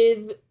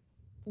 is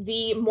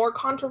the more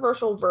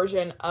controversial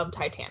version of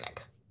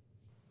Titanic.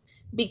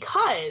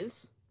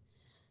 Because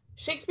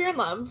Shakespeare in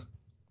Love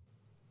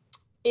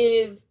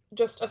is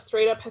just a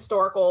straight up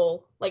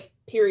historical,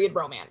 period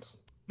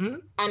romance.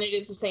 And it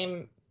is the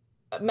same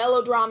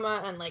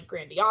melodrama and,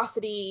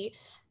 grandiosity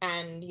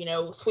and,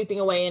 sweeping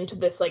away into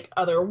this,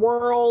 other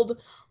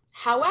world.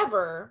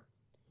 However,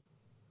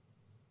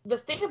 the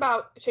thing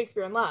about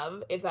Shakespeare in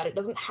Love is that it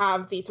doesn't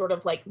have the sort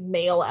of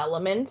male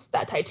elements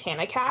that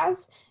Titanic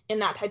has, in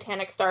that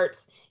Titanic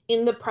starts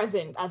in the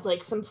present as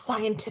some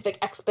scientific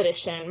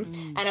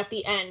expedition and at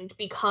the end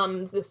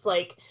becomes this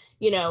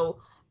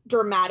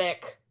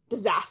dramatic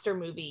disaster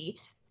movie,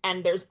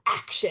 and there's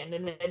action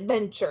and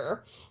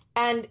adventure.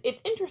 And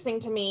it's interesting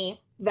to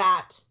me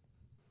that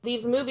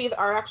these movies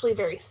are actually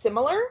very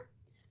similar,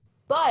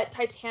 but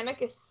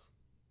Titanic is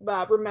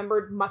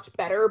remembered much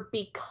better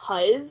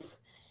because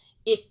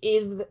it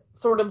is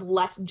sort of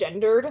less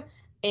gendered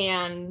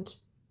and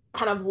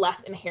kind of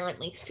less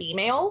inherently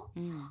female.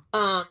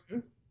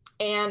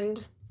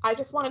 And I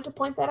just wanted to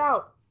point that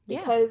out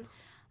because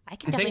I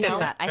can definitely see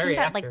that. I think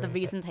that the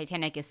reason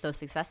Titanic is so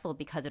successful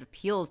because it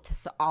appeals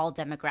to all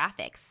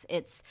demographics.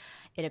 It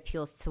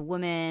appeals to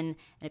women,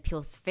 it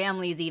appeals to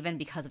families even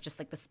because of just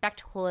the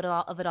spectacle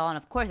of it all, and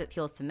of course it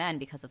appeals to men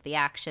because of the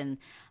action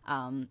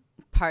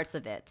parts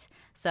of it.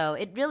 So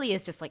it really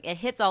is just it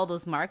hits all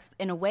those marks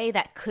in a way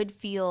that could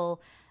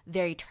feel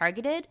very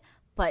targeted,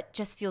 but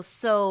just feels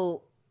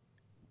so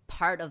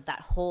part of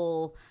that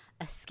whole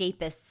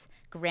escapist,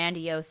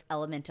 grandiose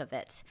element of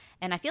it.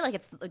 And I feel like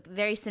it's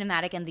very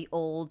cinematic in the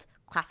old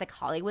classic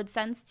Hollywood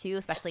sense too,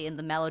 especially in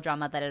the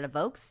melodrama that it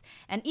evokes,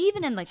 and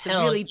even in the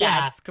really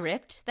bad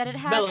script that it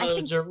has.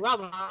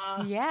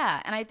 Melodrama.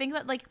 And I think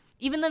that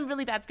even the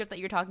really bad script that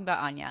you're talking about,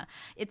 Anya,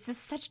 it's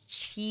just such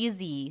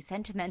cheesy,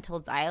 sentimental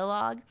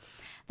dialogue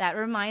that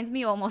reminds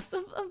me almost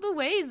of the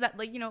ways that,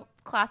 like, you know,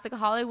 classic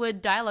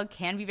Hollywood dialogue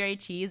can be very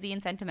cheesy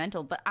and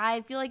sentimental. But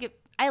I feel like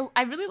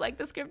I really like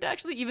the script,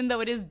 actually, even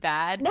though it is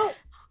bad. No,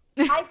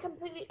 I think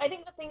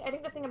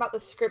the thing about the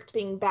script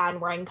being bad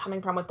and where I'm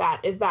coming from with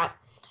that is that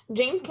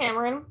James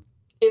Cameron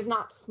is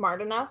not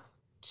smart enough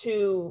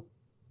to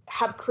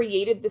have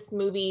created this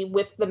movie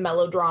with the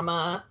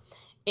melodrama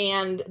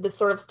and the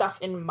sort of stuff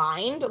in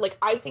mind. Like,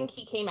 I think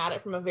he came at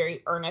it from a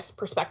very earnest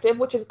perspective,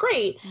 which is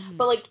great,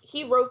 but like,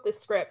 he wrote the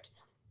script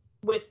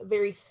with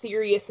very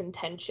serious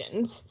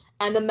intentions,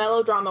 and the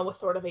melodrama was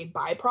sort of a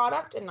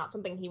byproduct and not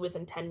something he was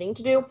intending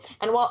to do.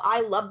 And while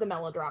I love the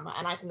melodrama,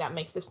 and I think that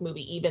makes this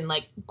movie even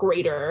like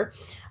greater,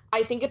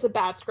 I think it's a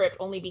bad script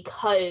only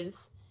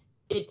because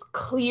it's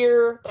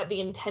clear that the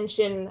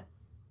intention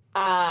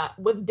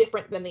was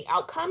different than the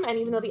outcome. And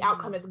even though the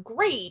outcome is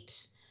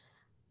great,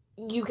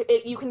 you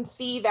can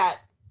see that,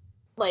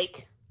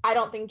 like, I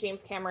don't think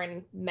James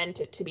Cameron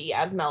meant it to be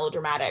as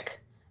melodramatic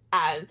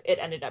as it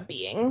ended up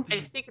being.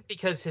 I think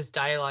because his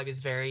dialogue is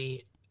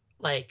very,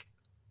 like,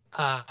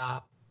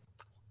 not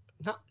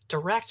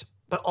direct,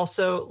 but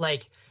also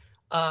like,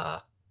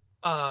 I'm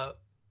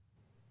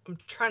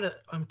trying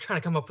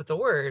to come up with the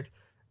word.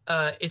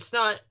 It's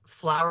not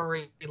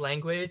flowery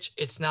language.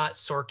 It's not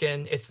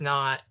Sorkin. It's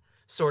not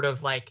sort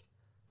of like,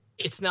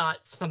 it's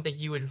not something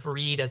you would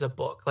read as a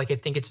book. Like, I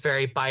think it's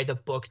very by the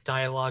book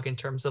dialogue in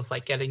terms of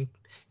like getting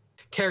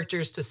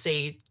characters to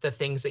say the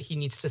things that he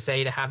needs to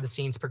say to have the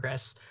scenes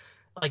progress,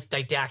 like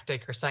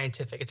didactic or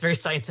scientific. It's very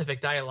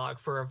scientific dialogue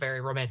for a very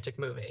romantic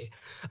movie.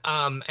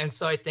 And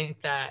so I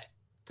think that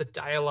the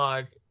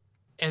dialogue,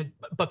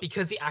 but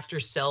because the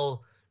actors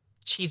sell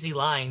cheesy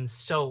lines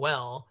so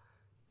well,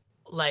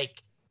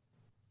 like,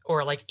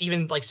 or like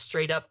even like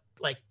straight up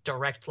like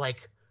direct,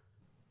 like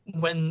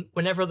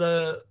whenever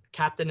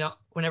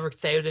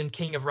Theoden,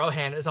 King of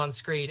Rohan, is on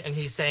screen and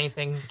he's saying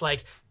things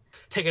like,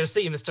 "Take it to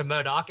sea, Mr.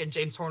 Murdoch," and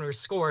James Horner's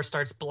score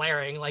starts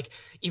blaring, like,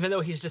 even though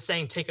he's just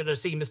saying "Take it to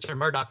sea, Mr.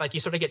 Murdoch," like, you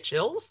sort of get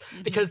chills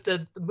because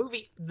the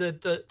movie,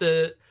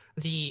 the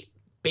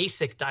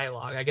basic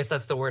dialogue, I guess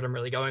that's the word I'm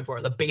really going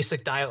for, the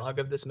basic dialogue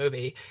of this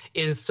movie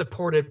is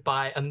supported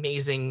by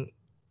amazing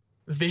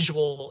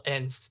visual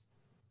and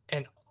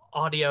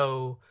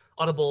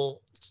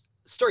audible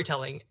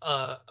storytelling,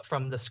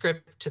 from the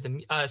script to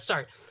the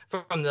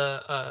from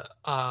the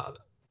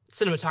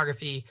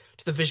cinematography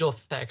to the visual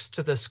effects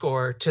to the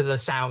score to the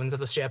sounds of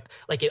the ship.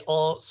 Like, it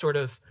all sort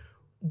of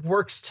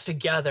works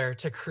together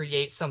to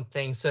create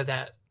something so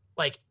that,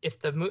 like, if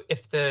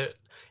the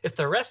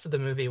rest of the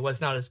movie was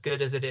not as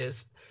good as it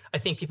is, I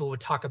think people would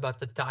talk about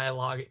the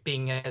dialogue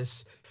being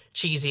as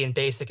cheesy and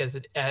basic as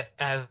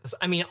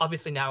I mean,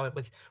 obviously now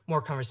with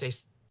more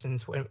conversations,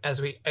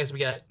 as we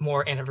get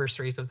more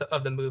anniversaries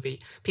of the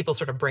movie, people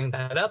sort of bring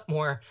that up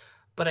more.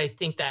 But I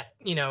think that,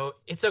 you know,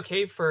 it's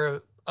okay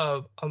for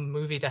a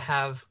movie to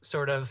have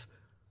sort of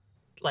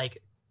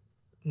like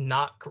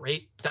not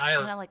great dialogue,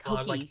 kind of like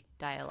hokey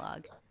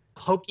dialogue.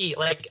 Hokey,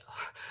 like,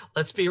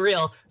 let's be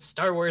real,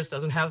 Star Wars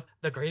doesn't have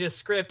the greatest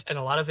script, and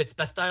a lot of its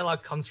best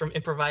dialogue comes from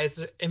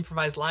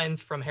improvised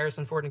lines from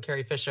Harrison Ford and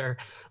Carrie Fisher.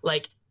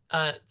 Like,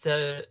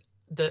 that's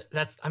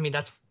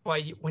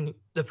why when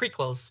the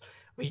prequels,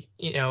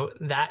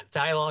 that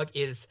dialogue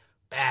is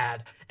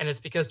bad, and it's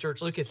because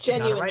George Lucas is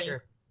not a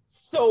writer.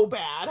 So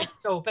bad.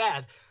 It's so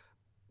bad.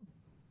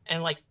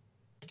 And like,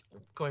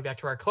 going back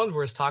to our Clone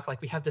Wars talk,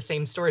 like, we have the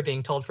same story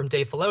being told from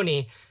Dave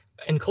Filoni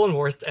in Clone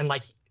Wars, and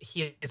like,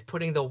 he is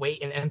putting the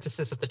weight and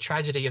emphasis of the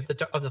tragedy of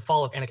the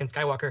fall of Anakin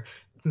Skywalker,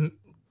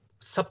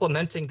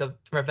 supplementing the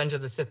Revenge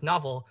of the Sith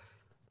novel.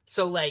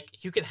 So like,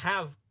 you could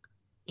have,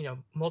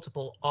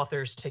 multiple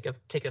authors take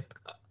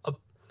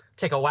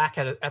a whack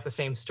at the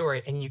same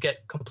story, and you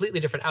get completely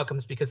different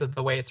outcomes because of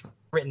the way it's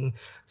written.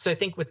 So I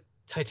think with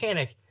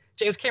Titanic,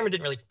 James Cameron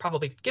didn't really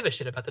probably give a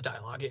shit about the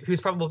dialogue. He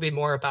was probably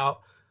more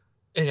about,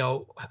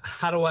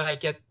 how do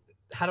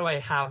I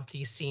have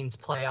these scenes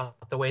play out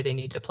the way they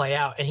need to play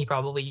out? And he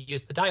probably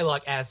used the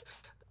dialogue as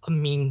a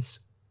means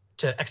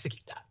to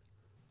execute that.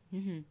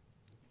 Mm-hmm.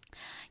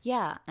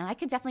 Yeah, and I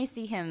could definitely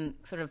see him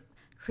sort of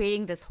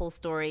creating this whole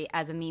story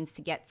as a means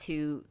to get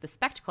to the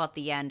spectacle at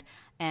the end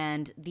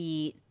and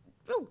the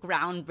real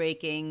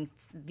groundbreaking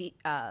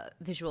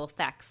visual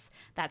effects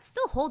that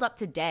still hold up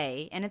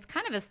today. And it's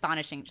kind of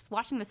astonishing, just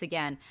watching this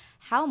again,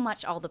 how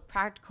much all the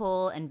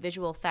practical and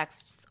visual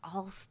effects just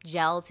all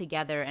gel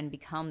together and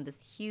become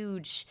this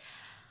huge,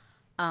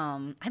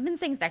 I've been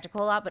saying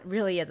spectacle a lot, but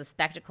really is a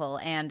spectacle.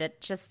 And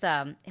it just,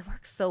 it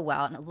works so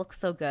well and it looks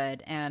so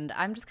good. And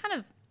I'm just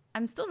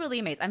I'm still really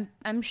amazed.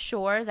 I'm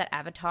sure that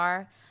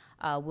Avatar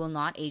will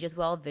not age as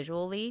well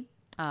visually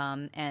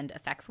and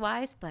effects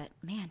wise, but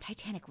man,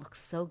 Titanic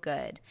looks so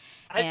good.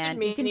 I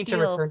think we need to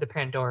return to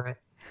Pandora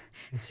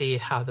and see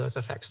how those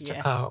effects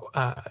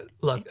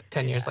look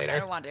 10 years later. I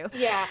don't want to.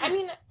 Yeah, I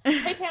mean,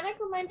 Titanic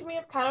reminds me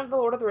of kind of the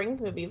Lord of the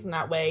Rings movies in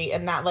that way,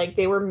 and that like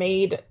they were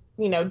made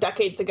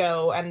decades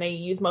ago, and they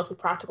use mostly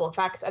practical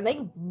effects, and they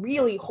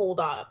really hold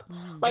up.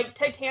 Like,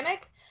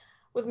 Titanic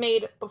was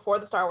made before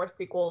the Star Wars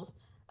prequels.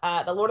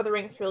 The Lord of the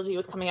Rings trilogy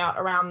was coming out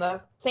around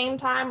the same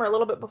time or a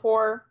little bit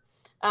before.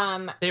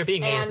 They were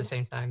being made at the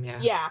same time, yeah.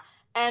 Yeah,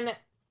 and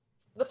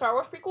the Star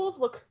Wars prequels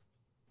look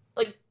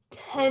like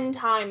 10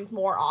 times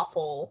more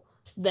awful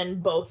than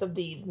both of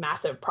these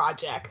massive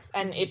projects,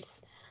 and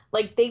it's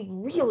like they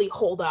really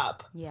hold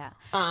up. Yeah.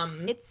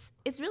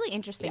 It's really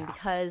interesting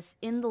because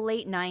in the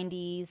late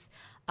 90s,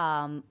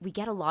 we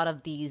get a lot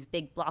of these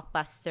big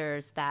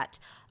blockbusters that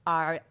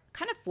are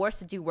kind of forced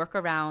to do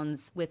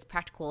workarounds with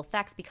practical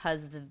effects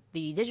because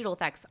the digital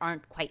effects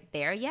aren't quite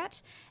there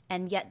yet,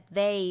 and yet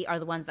they are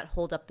the ones that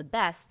hold up the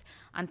best.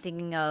 I'm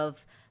thinking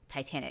of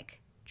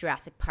Titanic,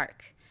 Jurassic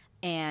Park,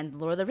 and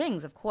Lord of the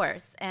Rings, of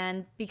course.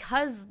 And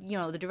because,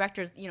 the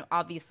directors,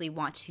 obviously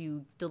want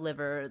to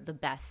deliver the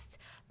best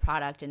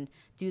product and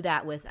do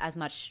that with as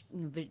much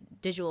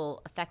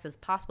visual effects as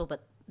possible,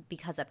 but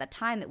because at the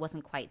time it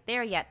wasn't quite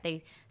there yet,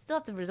 they still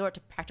have to resort to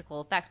practical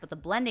effects, but the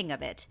blending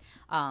of it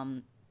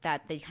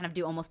that they kind of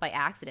do almost by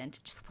accident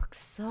just works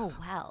so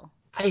well.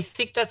 I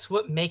think that's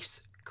what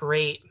makes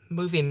great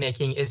movie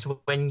making, is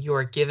when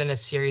you're given a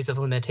series of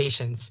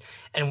limitations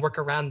and work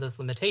around those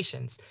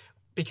limitations,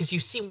 because you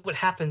see what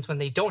happens when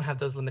they don't have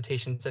those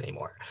limitations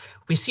anymore.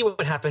 We see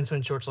what happens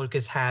when George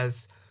Lucas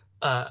has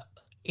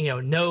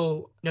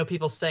no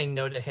people saying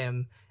no to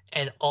him,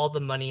 and all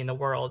the money in the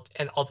world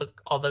and all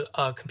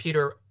the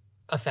computer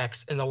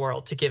effects in the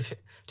world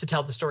to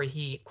tell the story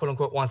he quote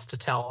unquote wants to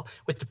tell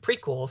with the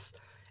prequels.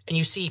 And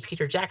you see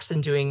Peter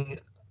Jackson doing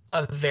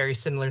a very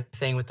similar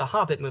thing with the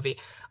Hobbit movie.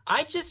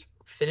 I just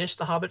finished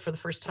the Hobbit for the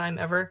first time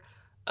ever,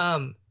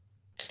 and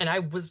I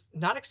was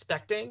not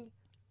expecting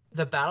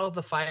the Battle of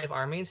the Five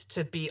Armies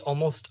to be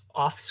almost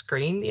off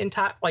screen the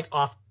entire, like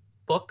off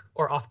book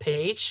or off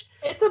page.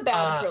 It's a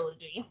bad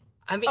trilogy.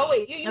 I mean,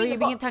 you're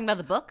talking about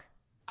the book?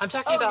 I'm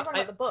talking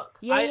about the book.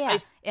 Yeah.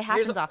 It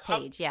happens off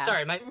page. Yeah.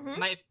 Sorry,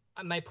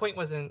 my point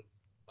wasn't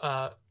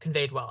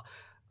conveyed well.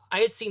 I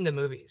had seen the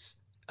movies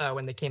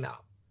when they came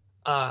out,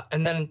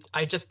 and then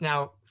I just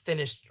now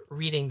finished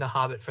reading The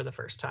Hobbit for the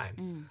first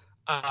time,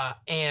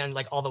 and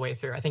like all the way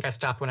through. I think I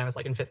stopped when I was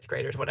like in 5th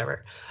grade or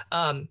whatever.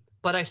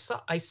 But I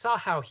saw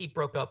how he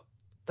broke up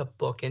the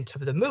book into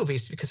the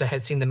movies because I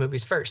had seen the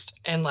movies first,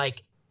 and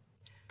like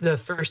the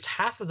first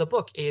half of the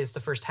book is the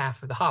first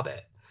half of The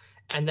Hobbit,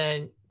 and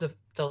then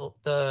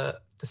the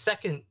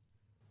second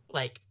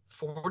like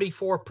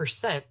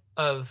 44%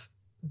 of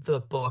the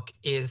book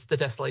is the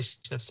Desolation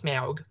of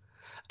Smaug,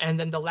 and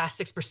then the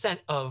last 6%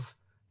 of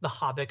The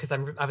Hobbit, because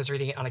I was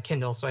reading it on a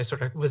Kindle, so I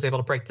sort of was able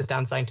to break this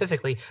down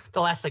scientifically.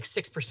 The last like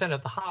 6%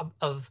 of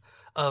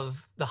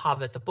the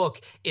Hobbit, the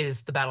book,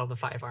 is the Battle of the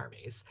Five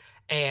Armies,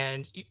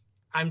 and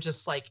I'm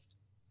just like,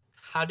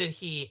 how did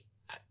he?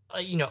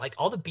 Like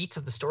all the beats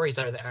of the stories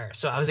are there,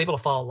 so I was able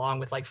to follow along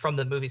with like from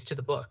the movies to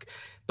the book,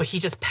 but he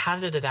just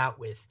padded it out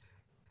with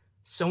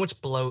so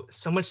much bloat,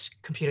 so much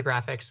computer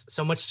graphics,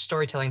 so much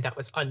storytelling that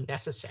was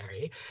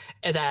unnecessary,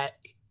 and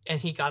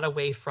he got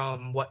away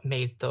from what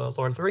made the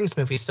Lord of the Rings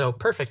movie so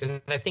perfect.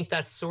 And I think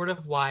that's sort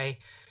of why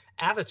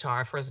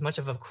Avatar, for as much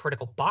of a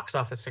critical box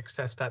office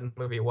success that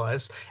movie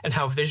was, and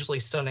how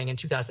visually stunning in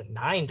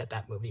 2009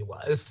 that movie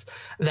was,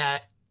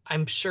 that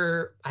I'm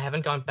sure I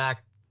haven't gone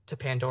back to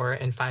Pandora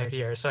in 5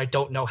 years, so I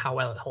don't know how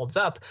well it holds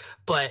up,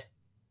 but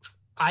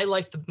I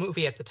liked the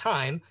movie at the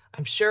time.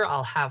 I'm sure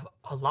I'll have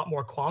a lot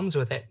more qualms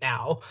with it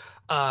now,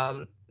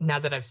 now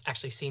that I've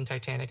actually seen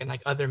Titanic and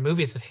like other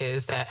movies of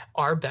his that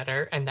are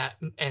better,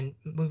 and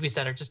movies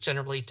that are just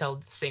generally tell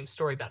the same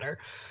story better,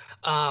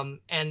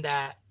 and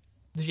that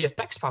the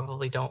effects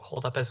probably don't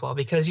hold up as well,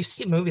 because you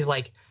see movies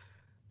like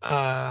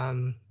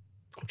I'm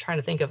trying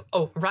to think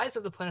of Rise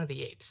of the Planet of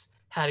the Apes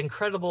had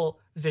incredible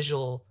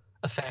visual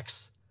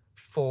effects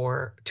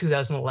for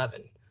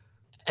 2011,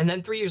 and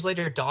then 3 years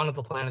later Dawn of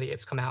the Planet of the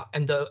Apes come out,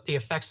 and the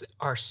effects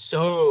are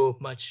so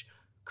much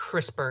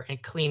crisper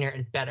and cleaner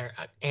and better.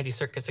 Andy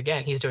Serkis,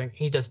 again,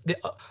 he does the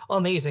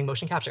amazing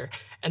motion capture,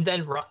 and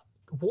then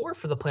War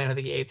for the Planet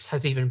of the Apes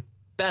has even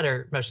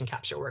better motion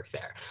capture work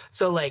there.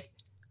 So like,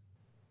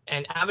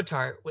 and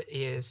Avatar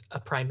is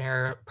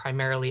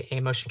primarily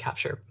a motion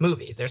capture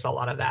movie. There's a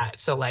lot of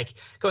that, so like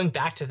going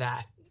back to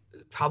that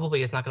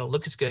probably is not going to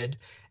look as good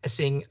as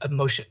seeing a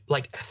motion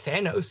like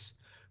Thanos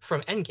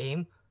from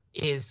Endgame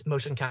is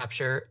motion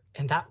capture,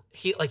 and that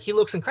he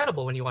looks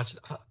incredible when you watch it.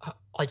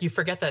 Like you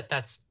forget that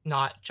that's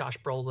not Josh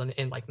Brolin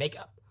in like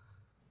makeup.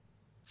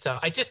 So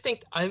I just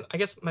think I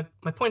guess my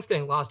point's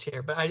getting lost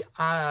here, but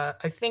I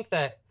think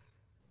that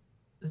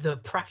the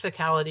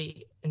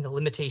practicality and the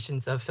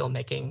limitations of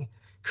filmmaking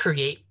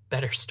create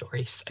better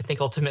stories. I think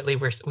ultimately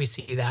we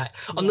see that,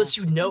 unless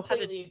you know how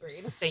to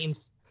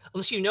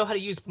unless you know how to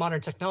use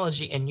modern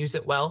technology and use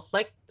it well,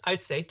 like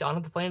I'd say Dawn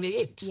of the Planet of the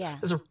Apes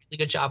does a really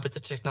good job with the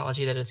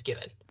technology that it's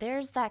given.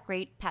 There's that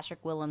great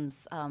Patrick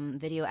Willems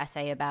video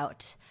essay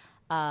about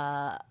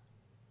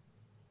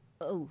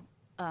who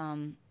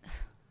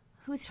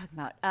is he talking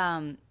about?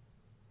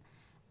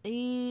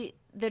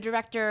 The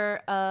director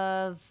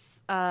of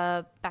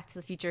Back to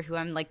the Future, who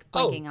I'm like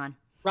blanking on.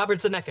 Robert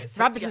Zemeckis.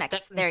 Robert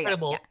Zemeckis. There you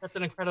go. Yeah. That's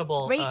an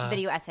incredible great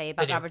video essay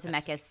about Robert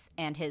Zemeckis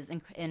and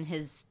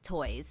his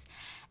toys.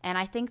 And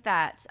I think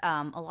that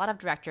a lot of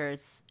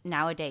directors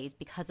nowadays,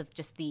 because of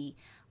just the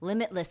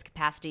limitless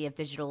capacity of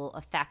digital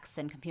effects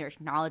and computer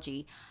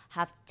technology,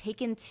 have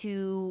taken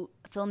to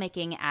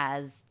filmmaking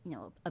as, you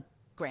know, a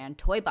grand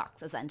toy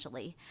box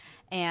essentially.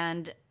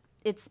 And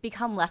it's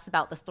become less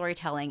about the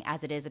storytelling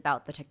as it is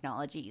about the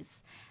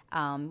technologies.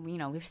 You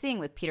know, we're seeing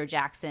with Peter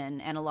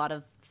Jackson and a lot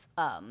of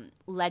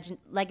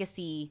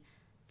legacy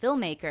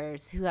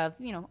filmmakers who have,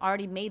 you know,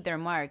 already made their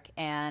mark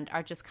and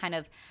are just kind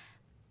of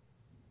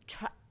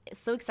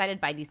so excited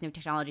by these new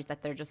technologies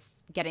that they're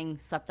just getting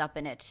swept up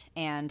in it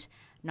and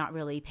not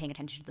really paying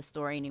attention to the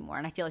story anymore.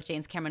 And I feel like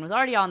James Cameron was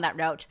already on that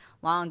route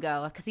long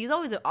ago because he's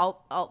always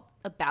all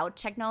about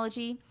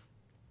technology,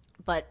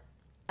 but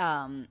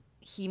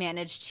he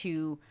managed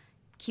to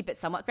keep it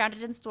somewhat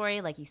grounded in story,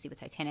 like you see with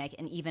Titanic,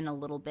 and even a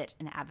little bit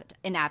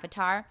in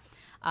Avatar.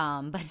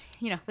 But,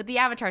 you know, with the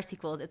Avatar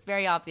sequels, it's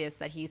very obvious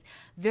that he's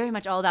very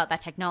much all about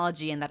that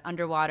technology and that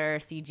underwater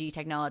CG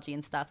technology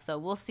and stuff. So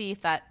we'll see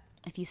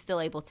if he's still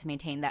able to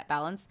maintain that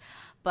balance.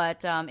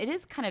 But it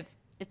is kind of,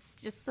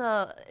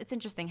 it's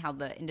interesting how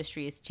the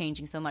industry is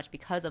changing so much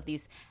because of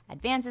these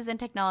advances in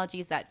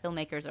technologies that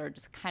filmmakers are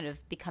just kind of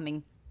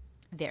becoming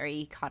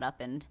very caught up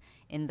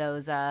in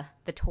those, the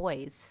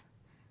toys.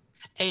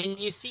 And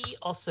you see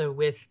also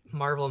with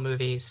Marvel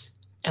movies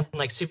and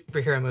like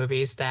superhero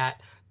movies that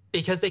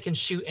because they can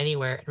shoot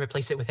anywhere and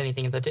replace it with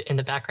anything in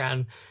the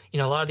background, you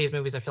know, a lot of these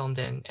movies are filmed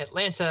in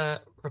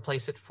Atlanta,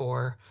 replace it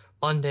for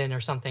London or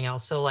something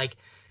else. So like,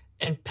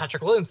 and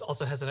Patrick Williams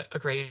also has a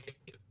great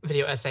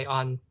video essay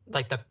on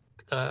like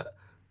the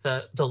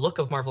look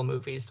of Marvel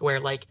movies, where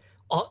like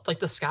all like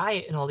the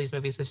sky in all these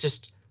movies is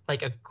just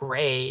like a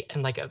gray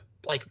and like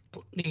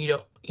you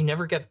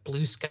never get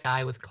blue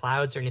sky with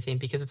clouds or anything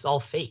because it's all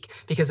fake,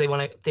 because they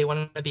want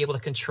to be able to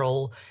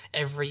control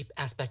every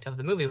aspect of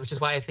the movie, which is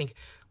why I think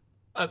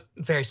a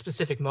very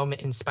specific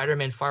moment in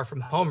Spider-Man Far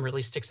From Home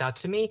really sticks out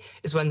to me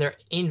is when they're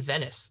in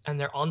Venice and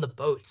they're on the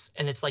boats,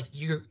 and it's like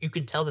you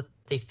can tell that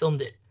they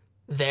filmed it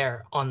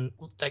there on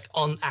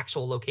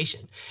actual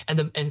location,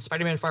 and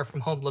Spider-Man Far From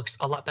Home looks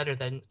a lot better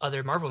than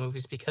other Marvel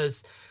movies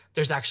because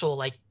there's actual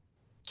like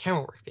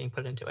camera work being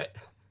put into it.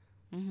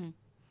 Mm-hmm.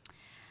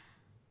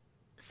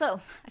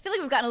 So I feel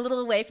like we've gotten a little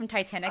away from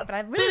Titanic, but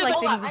I really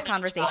like this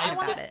conversation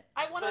about it.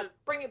 I want to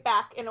bring it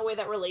back in a way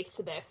that relates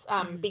to this,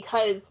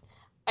 because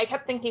I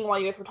kept thinking while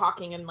you guys were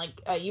talking, and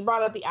like you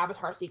brought up the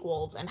Avatar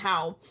sequels and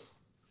how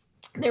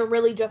they're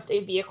really just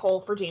a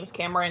vehicle for James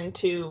Cameron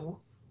to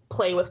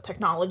play with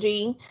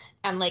technology,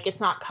 and like it's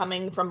not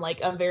coming from like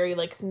a very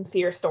like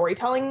sincere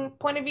storytelling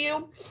point of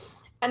view.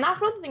 And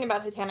that's one thing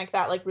about Titanic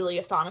that like really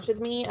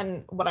astonishes me,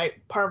 and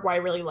part of why I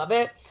really love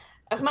it.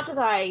 As much as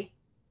I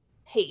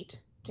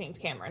hate James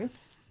Cameron,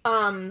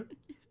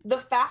 the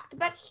fact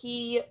that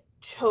he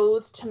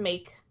chose to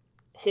make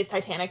his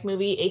Titanic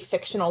movie a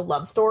fictional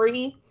love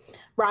story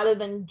rather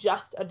than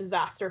just a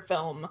disaster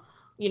film,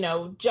 you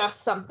know,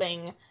 just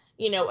something,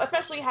 you know,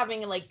 especially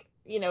having like,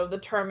 you know, the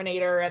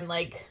Terminator and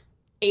like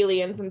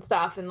aliens and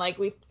stuff, and like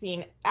we've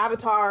seen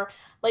Avatar,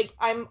 like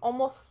I'm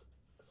almost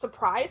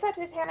surprised that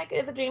Titanic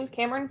is a James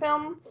Cameron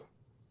film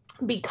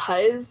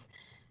because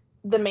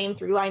the main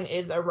through line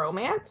is a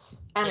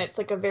romance, and it's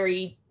like a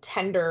very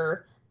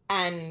tender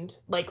and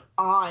like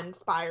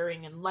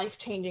awe-inspiring and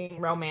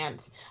life-changing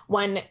romance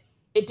when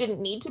it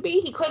didn't need to be.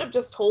 He could have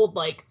just told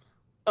like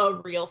a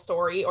real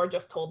story or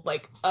just told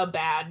like a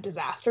bad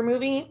disaster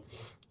movie,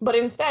 but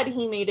instead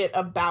he made it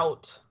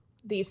about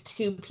these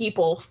two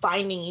people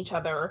finding each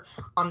other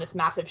on this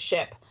massive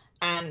ship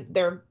and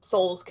their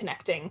souls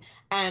connecting.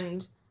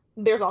 And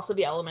there's also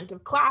the element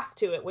of class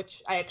to it,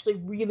 which I actually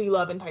really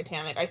love in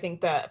Titanic. I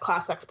think that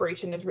class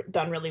exploration is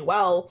done really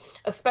well,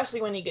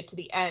 especially when you get to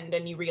the end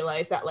and you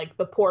realize that like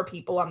the poor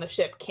people on the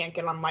ship can't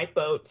get on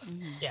lifeboats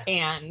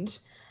and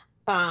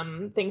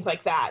things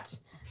like that.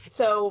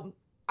 So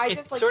I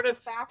just like the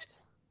fact.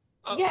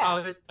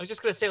 I was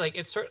just gonna say, like,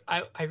 it's sort.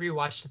 I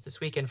rewatched it this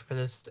weekend for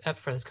this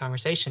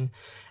conversation,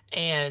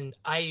 and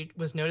I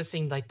was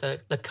noticing like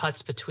the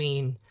cuts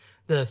between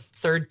the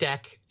third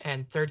deck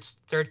and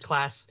third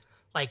class,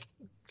 like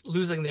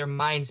losing their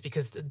minds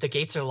because the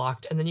gates are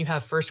locked, and then you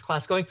have first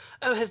class going,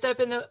 "Oh, has there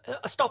been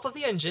a stop of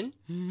the engine?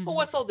 Well,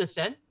 what's all this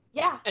then?"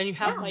 Yeah. And you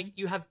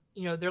have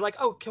they're like,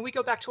 "Oh, can we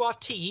go back to our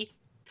tea?"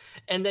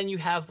 And then you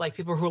have like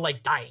people who are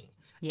like dying,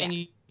 and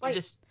you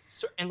just.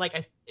 And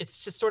like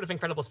it's just sort of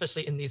incredible,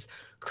 especially in these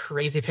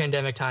crazy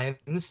pandemic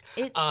times,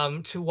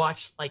 to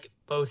watch like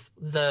both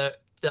the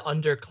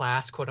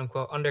underclass, quote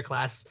unquote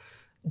underclass,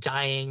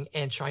 dying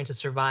and trying to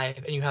survive,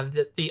 and you have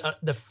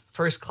the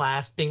first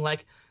class being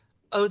like,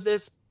 oh,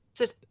 this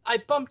I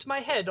bumped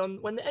my head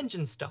on when the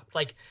engine stopped.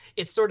 Like,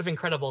 it's sort of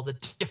incredible the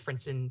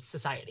difference in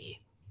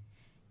society.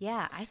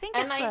 Yeah, I think.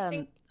 And I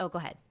think. Oh, go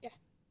ahead. Yeah.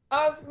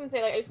 I was gonna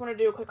say, like, I just want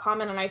to do a quick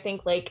comment, and I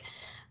think like,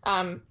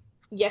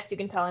 yes, you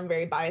can tell I'm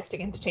very biased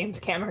against James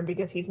Cameron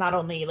because he's not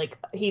only like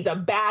he's a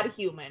bad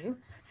human,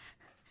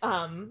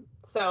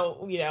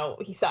 So,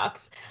 he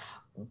sucks.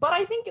 But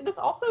I think this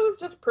also is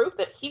just proof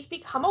that he's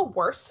become a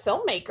worse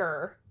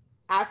filmmaker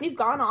as he's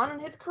gone on in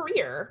his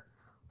career.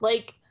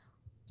 Like,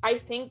 I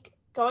think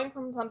going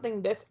from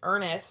something this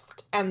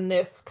earnest and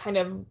this kind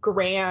of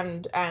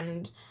grand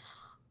and,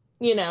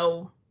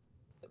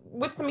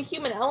 with some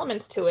human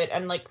elements to it,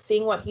 and like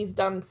seeing what he's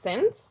done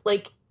since,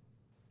 like,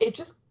 it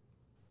just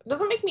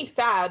doesn't make me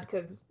sad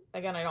because,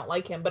 again, I don't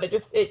like him, but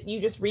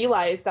you just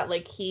realize that,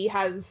 like, he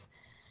has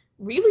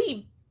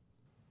really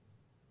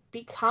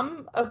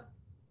become a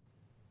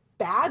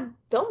bad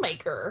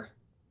filmmaker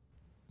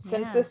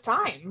since this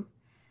time.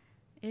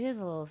 It is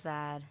a little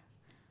sad.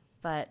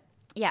 But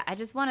yeah, I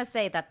just want to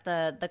say that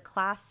the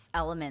class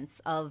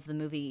elements of the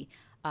movie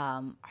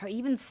are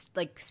even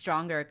like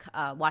stronger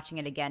watching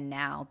it again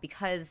now,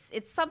 because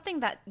it's something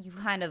that you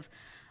kind of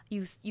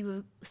you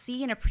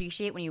see and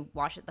appreciate when you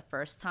watch it the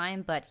first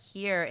time, but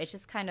here it's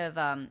just kind of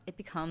it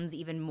becomes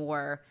even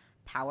more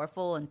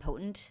powerful and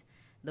potent,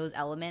 those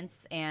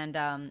elements.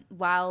 And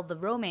while the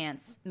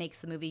romance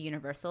makes the movie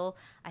universal,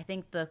 I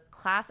think the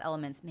class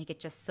elements make it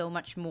just so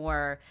much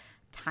more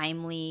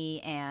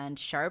timely and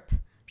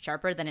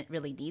sharper than it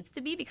really needs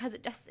to be, because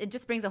it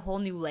just brings a whole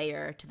new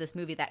layer to this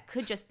movie that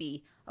could just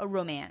be a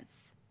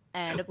romance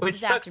and a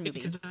disaster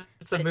movie. Because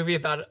it's a movie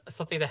about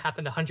something that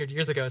happened 100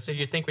 years ago, so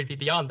you'd think we'd be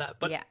beyond that,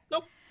 but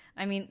nope.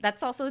 I mean,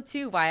 that's also,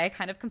 too, why I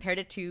kind of compared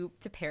it to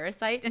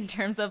Parasite in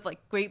terms of,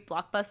 like, great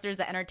blockbusters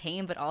that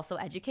entertain but also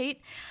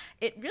educate.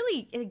 It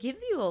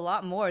gives you a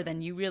lot more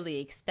than you really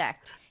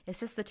expect. It's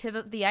just the tip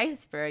of the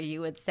iceberg,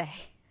 you would say.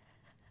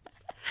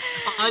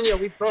 Anya,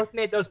 we both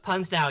made those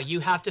puns now. You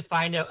have to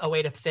find a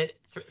way to fit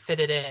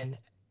it in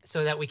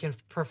so that we can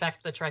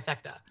perfect the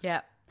trifecta.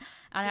 Yeah.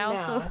 And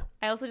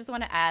I also just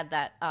want to add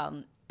that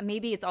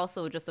maybe it's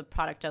also just a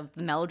product of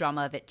the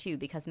melodrama of it, too,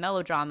 because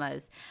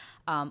melodramas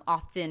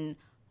often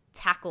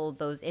tackle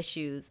those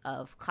issues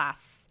of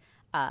class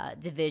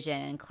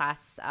division and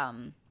class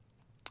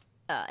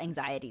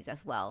anxieties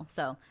as well.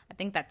 So I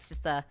think that's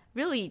just a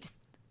really just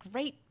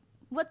great,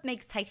 what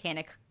makes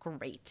Titanic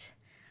great.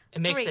 It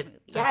makes it. Movie.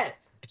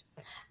 Yes.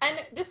 And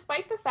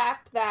despite the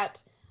fact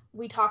that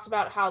we talked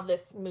about how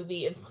this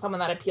movie is someone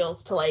that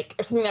appeals to, like,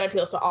 or something that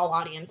appeals to all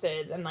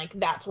audiences, and, like,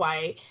 that's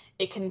why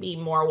it can be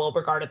more well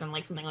regarded than,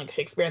 like, something like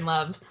Shakespeare in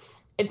Love.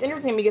 It's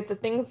interesting because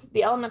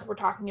the elements we're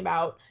talking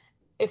about,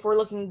 if we're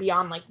looking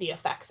beyond, like, the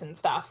effects and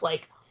stuff,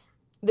 like,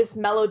 this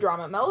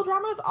melodrama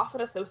is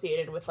often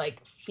associated with,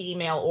 like,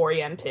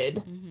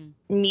 female-oriented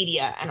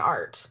media and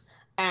art,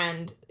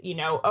 and,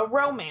 a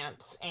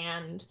romance,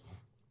 and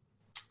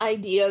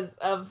ideas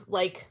of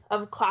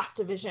class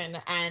division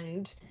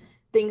and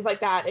things like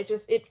that.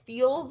 It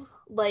feels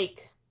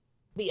like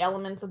the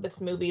elements of this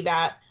movie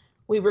that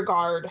we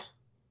regard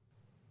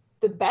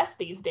the best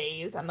these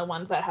days, and the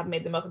ones that have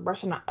made the most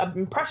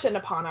impression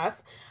upon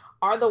us,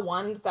 are the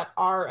ones that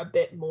are a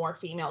bit more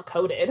female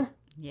coded.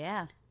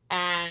 Yeah.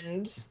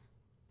 And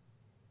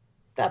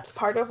that's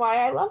part of why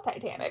I love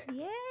Titanic.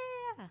 Yeah.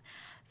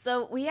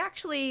 So we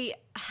actually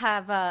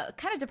have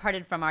kind of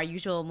departed from our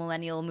usual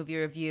millennial movie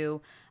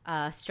review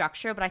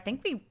structure, but I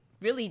think we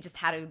really just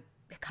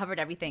covered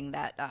everything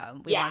that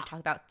we want to talk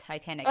about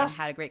Titanic and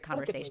had a great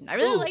conversation. I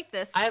really like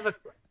this. I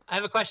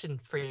have a question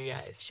for you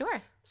guys.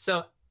 Sure.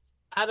 So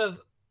out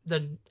of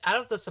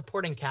the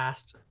supporting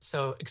cast,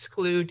 so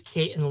exclude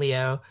Kate and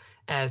Leo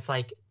as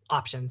like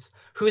options,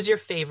 who's your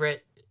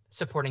favorite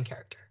supporting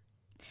character?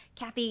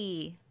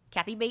 Kathy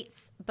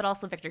Bates, but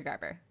also Victor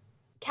Garber.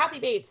 Kathy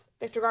Bates,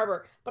 Victor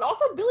Garber, but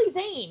also Billy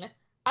Zane.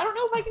 I don't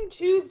know if I can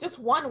choose just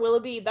one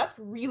Willoughby. That's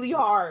really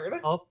hard.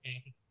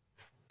 Okay.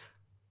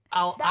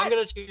 I'm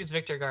going to choose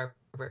Victor Garber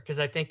because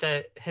I think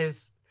that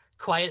his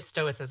quiet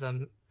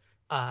stoicism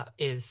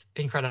is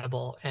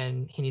incredible,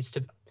 and he needs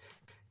to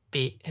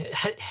be.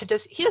 He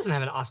doesn't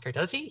have an Oscar,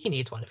 does he? He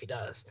needs one if he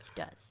does.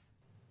 He does.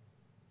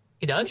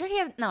 He does? I'm sure he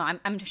has. No,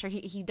 I'm sure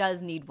he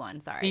does need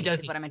one. Sorry, he does.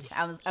 Is what I meant to say.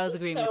 I was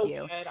agreeing with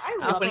you. Good. I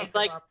love when he's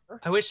like,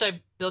 I wish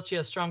I built you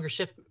a stronger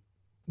ship,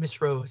 Miss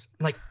Rose.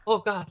 I'm like, oh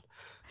God,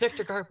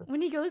 Victor Garber.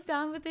 When he goes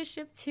down with his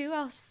ship too,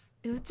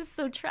 it was just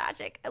so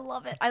tragic. I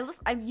love it.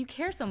 You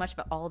care so much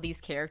about all these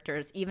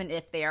characters, even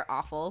if they are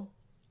awful.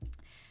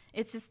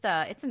 It's just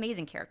it's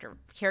amazing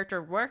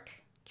character work,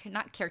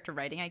 not character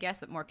writing, I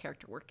guess, but more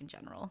character work in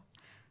general.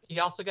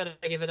 You also got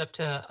to give it up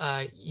to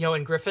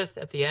Ioan Gruffudd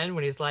at the end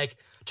when he's like,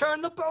 turn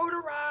the boat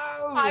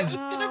around. I was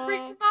going to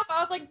bring him up.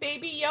 I was like,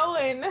 baby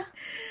Ioan.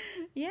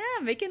 Yeah,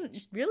 making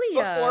really...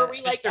 Before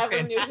we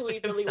ever knew who he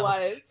really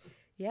was.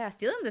 Yeah,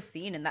 stealing the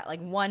scene in that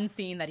one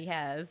scene that he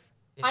has.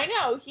 Yeah. I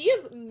know. He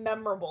is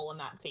memorable in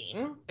that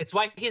scene. It's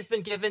why he's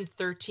been given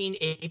 13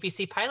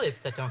 ABC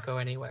pilots that don't go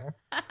anywhere.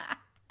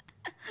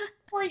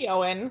 Poor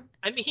Ioan.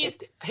 I mean,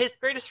 his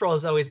greatest role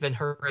has always been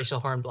Horatio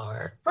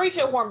Hornblower.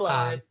 Horatio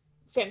Hornblower is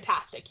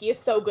fantastic. He is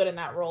so good in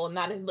that role, and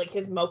that is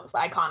his most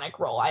iconic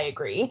role. I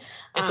agree.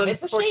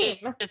 It's a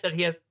shame that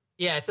he has.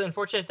 Yeah, it's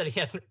unfortunate that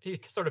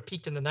he sort of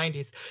peaked in the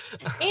 90s.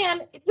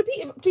 And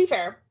to be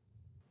fair,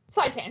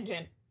 side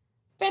tangent,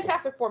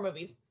 Fantastic Four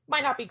movies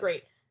might not be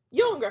great.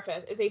 Ioan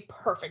Gruffudd is a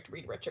perfect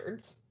Reed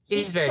Richards.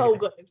 He's so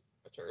good as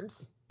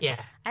Richards.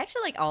 Yeah. I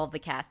actually like all of the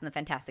cast in the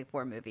Fantastic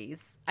Four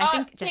movies. I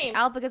think Jessica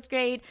Alba is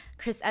great.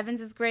 Chris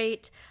Evans is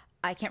great.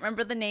 I can't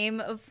remember the name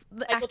of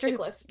the actor.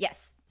 Chiklis.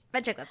 Yes,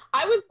 Ben Chiklis.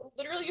 I was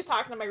literally just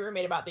talking to my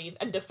roommate about these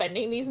and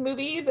defending these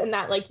movies, and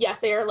that, like, yes,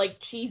 they are, like,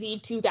 cheesy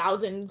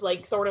 2000s,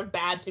 like, sort of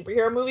bad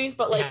superhero movies,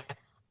 but, like,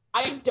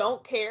 I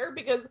don't care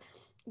because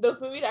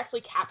those movies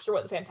actually capture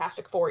what the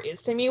Fantastic Four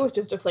is to me, which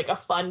is just, like, a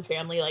fun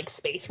family, like,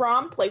 space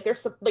romp. Like,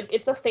 there's, like,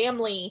 it's a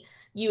family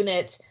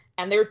unit,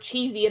 and they're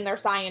cheesy and they're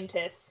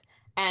scientists,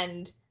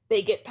 and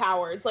they get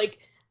powers. Like,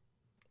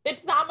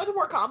 it's not much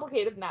more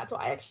complicated than that, so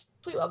I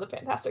actually love the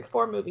Fantastic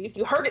Four movies.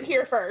 You heard it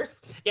here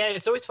first. Yeah,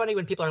 it's always funny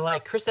when people are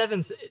like, Chris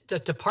Evans'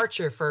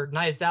 departure for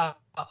Knives Out.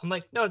 I'm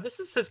like, no, this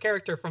is his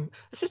character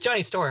this is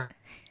Johnny Storm.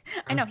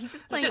 I know, he's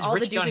just playing all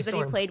the douches that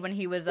he played when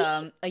he was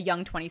a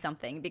young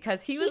 20-something,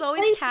 because he was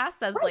always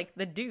cast as, like,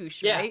 the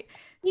douche, right?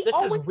 This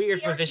is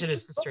weird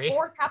revisionist history.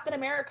 Before Captain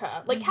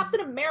America. Like,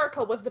 Captain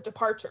America was the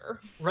departure.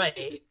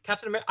 Right.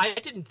 Captain America. I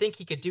didn't think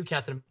he could do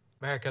Captain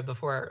America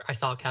before I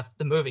saw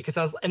the movie, because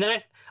I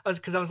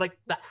was like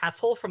the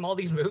asshole from all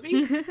these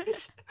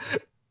movies.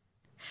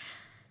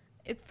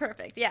 It's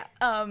perfect. Yeah.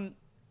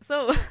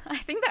 So I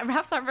think that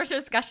wraps our first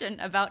discussion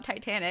about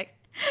Titanic.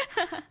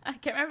 I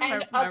can't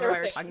remember why we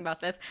were talking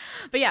about this,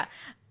 but yeah,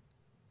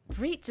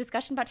 great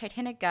discussion about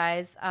Titanic,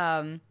 guys.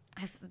 I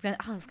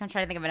was gonna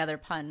try to think of another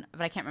pun,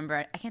 but I can't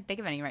remember. I can't think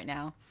of any right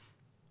now.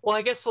 Well,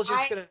 I guess we're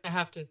just gonna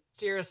have to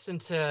steer us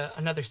into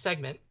another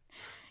segment.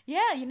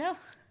 Yeah, you know.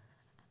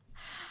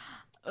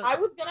 I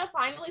was gonna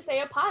finally say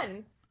a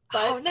pun,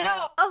 but oh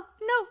no! Oh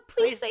no!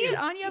 Please say it,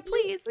 Anya.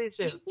 Please. Please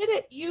do. You did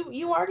it.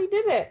 You already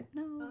did it.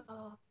 No.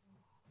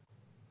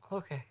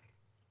 Okay.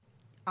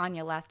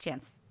 Anya, last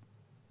chance.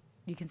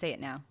 You can say it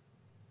now.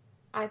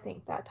 I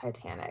think that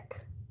Titanic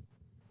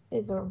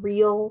is a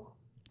real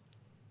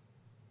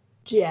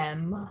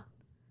gem.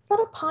 Is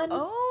that a pun?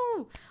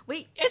 Oh,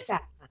 wait.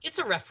 It's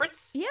a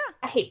reference. Yeah.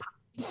 I hate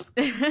puns.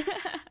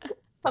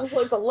 Puns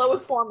are like the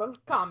lowest form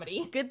of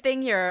comedy. Good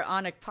thing you're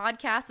on a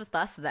podcast with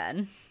us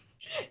then.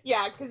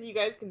 Yeah, because you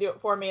guys can do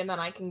it for me, and then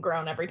I can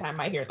groan every time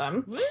I hear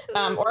them.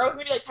 Or I was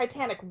maybe like,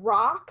 Titanic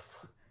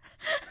rocks.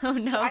 Oh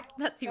no,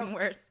 that's even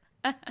worse.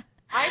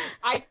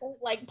 I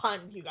don't like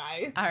puns, you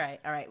guys. All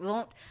right.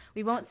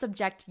 We won't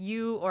subject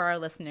you or our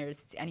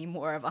listeners to any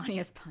more of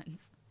Anya's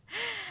puns.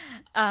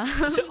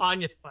 To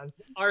Anya's puns.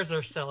 Ours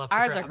are still up.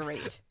 Ours are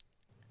great.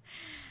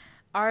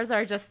 Ours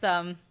are just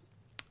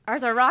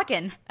ours are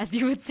rockin', as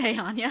you would say,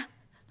 Anya.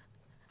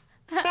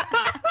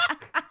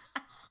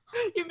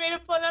 You made a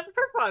pun out of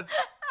her pun.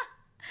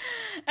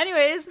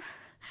 Anyways,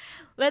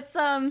 let's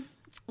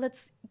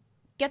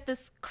get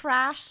this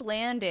crash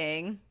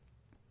landing.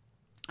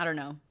 I don't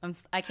know.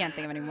 I can't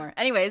think of any more.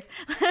 Anyways,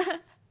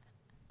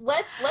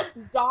 let's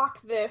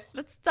dock this.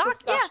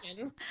 Discussion.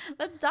 Yeah.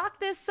 Let's dock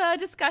this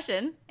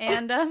discussion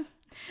and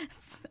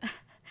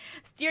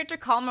steer to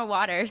calmer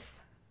waters.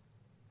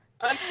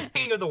 I'm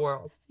king of the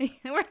world.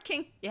 We're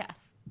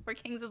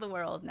kings of the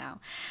world now.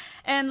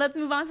 And let's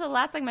move on to the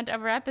last segment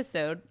of our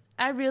episode.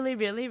 I really,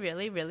 really,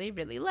 really, really,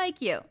 really like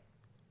you.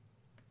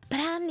 But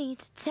I need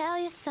to tell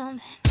you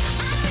something.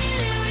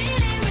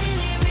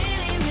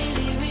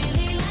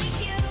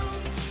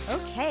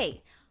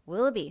 Okay,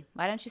 Willoughby,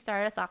 why don't you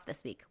start us off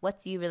this week?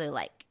 What do you really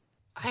like?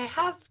 I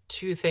have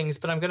two things,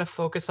 but I'm going to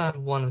focus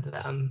on one of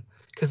them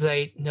because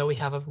I know we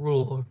have a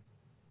rule.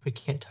 We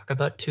can't talk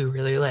about two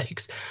really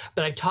likes.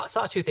 But I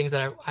saw two things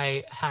that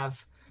I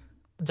have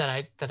that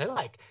I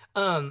like.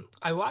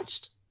 I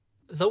watched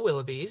The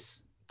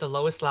Willoughbys, the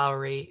Lois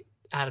Lowry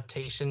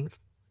adaptation,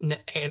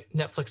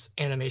 Netflix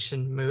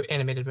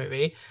animated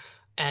movie,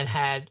 and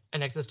had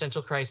an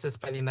existential crisis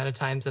by the amount of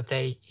times that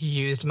they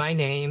used my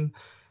name,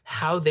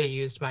 how they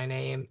used my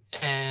name,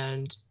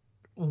 and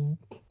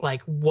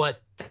like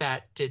what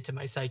that did to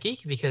my psyche,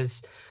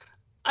 because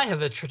I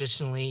have a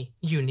traditionally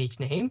unique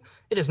name.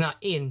 It is not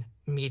in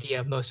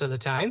media most of the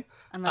time.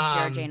 Unless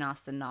you're a Jane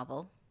Austen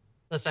novel.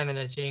 Unless I'm in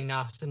a Jane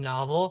Austen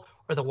novel,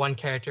 or the one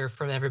character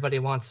from Everybody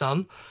Wants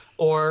Some,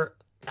 or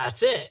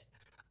that's it.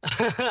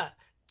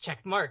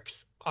 Check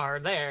marks are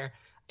there.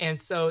 And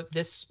so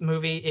this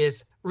movie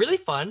is really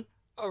fun.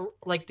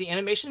 Like, the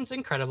animation's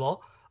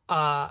incredible.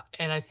 And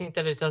I think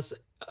that it does.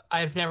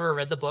 I've never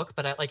read the book,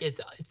 but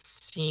it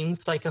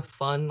seems like a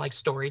fun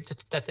story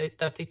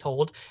that they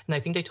told, and I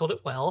think they told it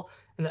well.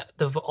 And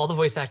all the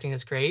voice acting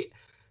is great.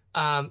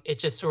 It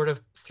just sort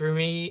of threw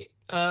me.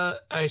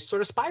 I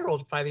sort of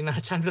spiraled by the amount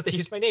of times that they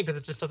used my name, because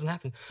it just doesn't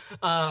happen.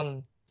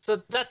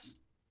 So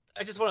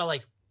I just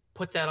want to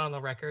put that on the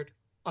record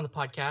on the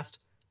podcast.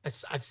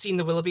 I've seen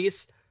the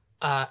Willoughbys,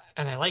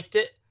 and I liked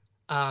it,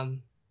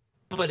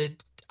 but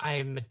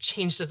I'm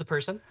changed as a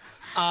person.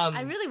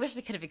 I really wish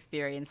I could have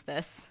experienced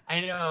this.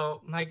 I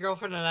know. My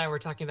girlfriend and I were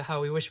talking about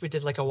how we wish we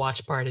did a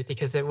watch party,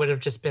 because it would have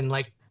just been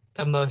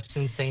the most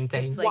insane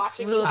thing. It's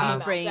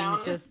Willoughby's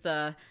brains just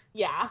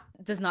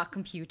does not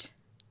compute.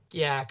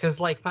 Yeah, because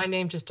my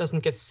name just doesn't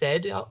get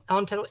said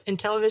in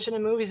television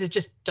and movies. It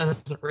just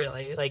doesn't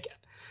really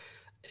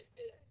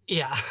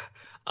yeah.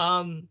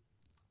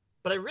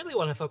 but I really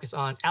want to focus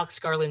on Alex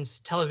Garland's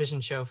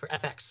television show for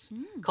FX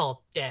called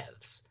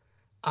Devs.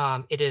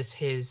 It is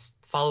his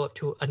follow-up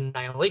to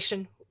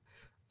Annihilation,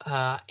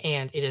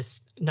 and it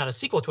is not a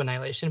sequel to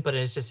Annihilation, but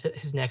it is just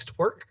his next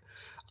work.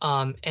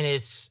 And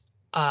it's,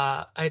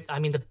 I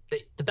mean,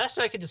 the best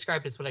I could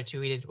describe it is what I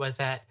tweeted was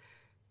that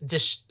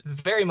this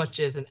very much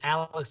is an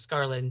Alex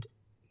Garland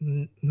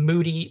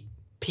moody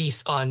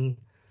piece on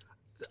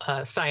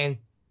science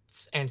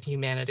and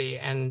humanity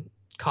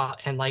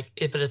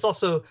but it's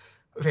also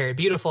very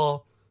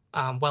beautiful,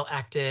 well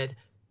acted,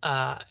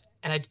 and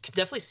I could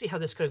definitely see how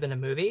this could have been a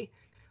movie,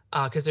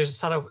 because there's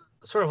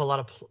sort of a lot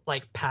of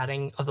like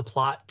padding of the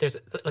plot. There's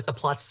like the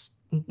plot's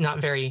not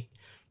very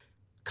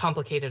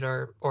complicated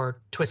or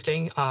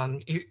twisting.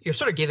 You're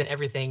sort of given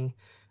everything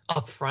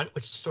up front,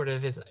 which sort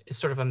of is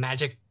sort of a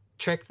magic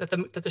trick that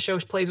the show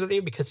plays with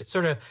you, because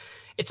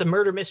it's a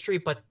murder mystery,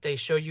 but they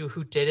show you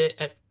who did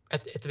it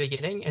at the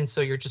beginning, and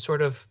so you're just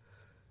sort of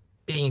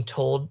being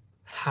told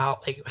how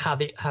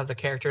the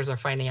characters are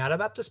finding out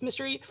about this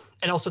mystery,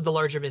 and also the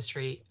larger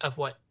mystery of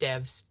what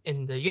Devs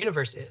in the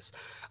universe is,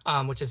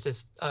 which is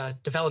this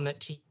development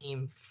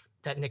team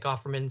that Nick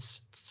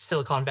Offerman's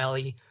Silicon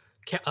Valley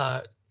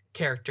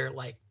character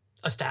like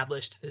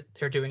established.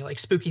 They're doing like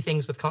spooky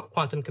things with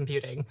quantum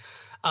computing,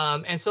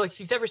 and so like if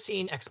you've ever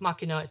seen Ex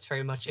Machina, it's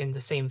very much in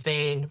the same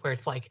vein, where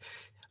it's like,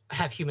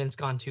 have humans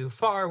gone too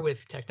far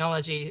with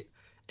technology,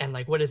 and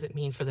like what does it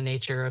mean for the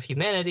nature of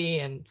humanity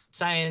and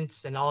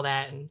science and all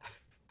that. And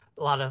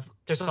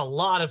there's a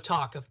lot of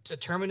talk of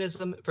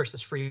determinism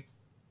versus free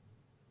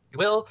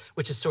will,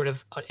 which is sort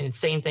of an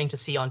insane thing to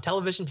see on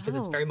television, because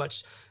it's very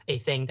much a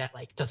thing that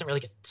like doesn't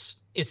really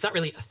it's not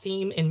really a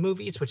theme in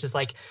movies, which is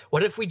like,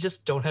 what if we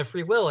just don't have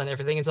free will and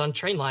everything is on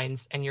train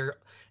lines, and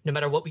no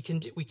matter what we can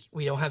do,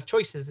 we don't have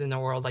choices in the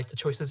world, like the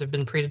choices have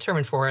been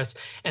predetermined for us,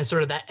 and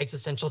sort of that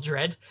existential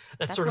dread.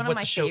 That's sort of what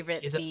the show is. One of my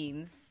favorite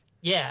themes.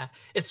 Yeah,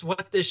 it's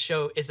what this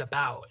show is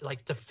about.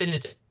 Like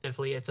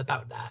definitively, it's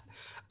about that.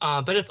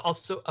 But it's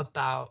also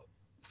about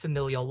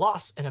familial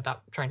loss and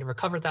about trying to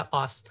recover that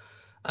loss,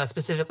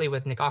 specifically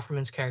with Nick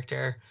Offerman's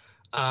character.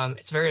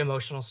 It's a very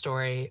emotional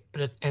story,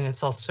 but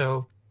it's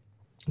also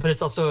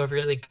a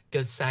really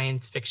good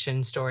science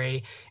fiction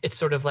story. It's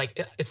sort of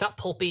like, it's not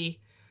pulpy,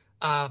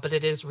 but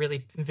it is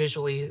really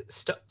visually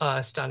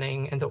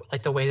stunning, and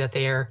the way that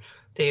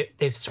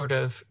they've sort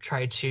of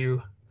tried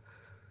to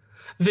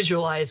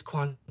visualize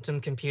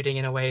quantum computing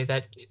in a way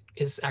that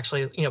is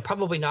actually,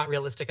 probably not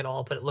realistic at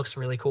all, but it looks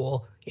really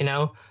cool.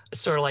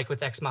 It's sort of like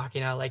with Ex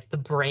Machina, like the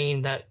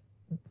brain that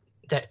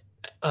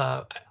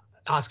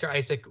Oscar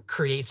Isaac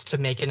creates to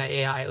make an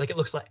AI. Like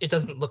it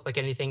doesn't look like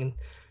anything,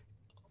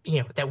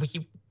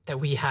 that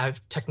we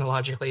have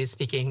technologically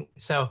speaking.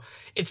 So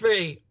it's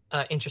very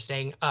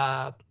interesting.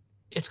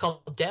 It's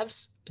called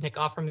Devs. Nick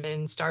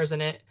Offerman stars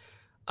in it,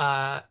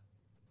 and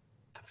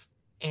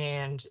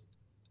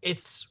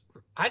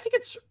I think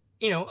it's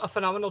a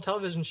phenomenal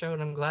television show,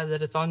 and I'm glad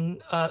that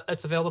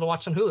it's available to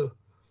watch on Hulu.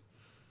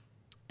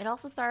 It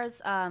also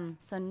stars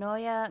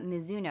Sonoya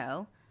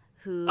Mizuno,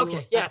 who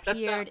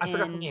appeared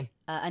in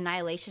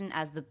Annihilation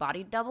as the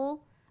body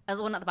double.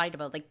 Well, not the body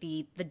double, like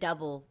the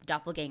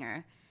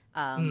doppelganger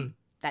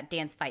that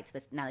dance fights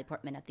with Natalie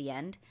Portman at the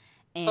end,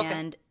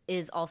 and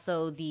is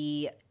also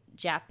the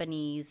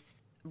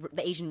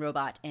Asian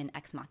robot in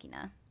Ex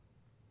Machina.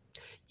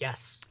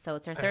 Yes. So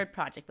it's her third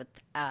project with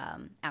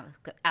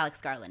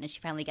Alex Garland, and she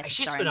finally gets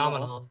She's a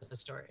phenomenal in the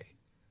story.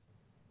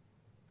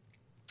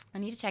 I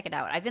need to check it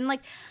out. I've been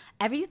like,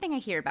 everything I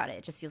hear about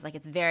it just feels like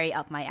it's very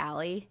up my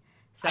alley.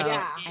 So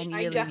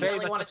I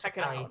definitely want to check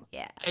it out.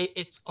 Yeah.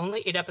 It's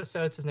only 8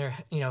 episodes, and they're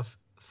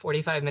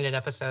 45-minute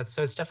episodes,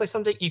 so it's definitely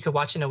something you could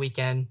watch in a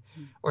weekend,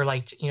 or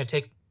like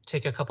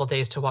take a couple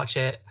days to watch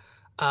it.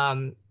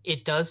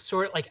 It does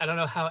sort of like, I don't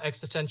know how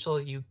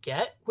existential you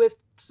get with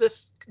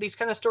these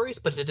kind of stories,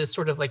 but it is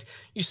sort of like,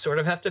 you sort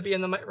of have to be in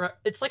the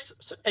it's like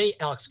any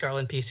Alex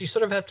Garland piece, you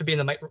sort of have to be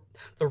in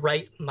the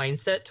right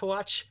mindset to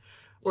watch,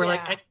 or like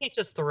I can't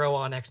just throw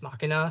on Ex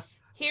Machina.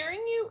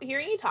 Hearing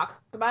you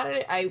talk about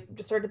it, I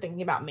just started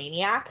thinking about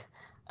Maniac,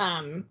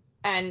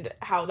 and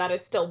how that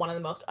is still one of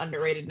the most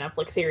underrated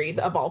Netflix series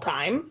of all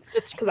time.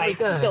 It's because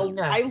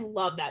I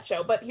love that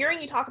show. But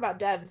hearing you talk about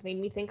Devs made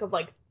me think of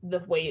like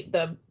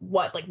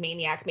what like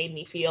Maniac made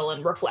me feel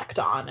and reflect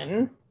on,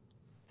 and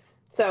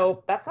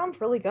so that sounds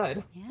really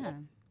good. Yeah.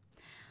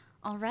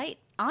 All right,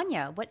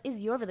 Anya, what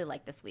is your really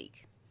like this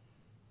week?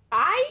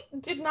 I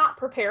did not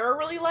prepare a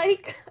really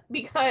like,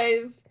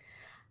 because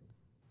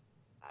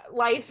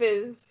life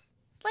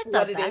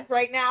what it is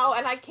right now,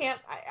 and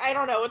I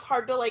don't know, it's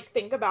hard to like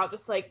think about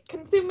just like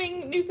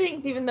consuming new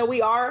things, even though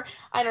we are.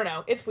 I don't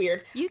know, it's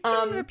weird. You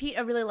can repeat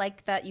a really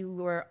like that you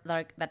were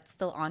like that's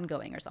still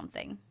ongoing or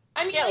something.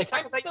 I mean,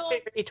 talk about your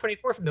favorite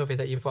A24 movie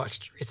that you've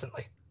watched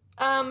recently.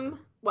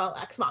 Well,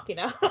 Ex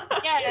Machina.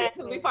 Yeah.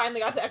 Because we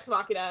finally got to Ex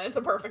Machina, and it's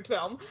a perfect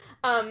film.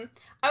 I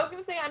was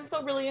gonna say I'm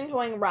still really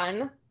enjoying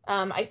Run.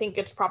 I think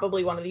it's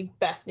probably one of the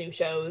best new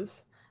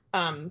shows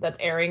that's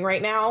airing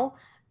right now.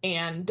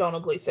 And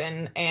Donald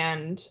Gleason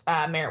and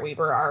Merritt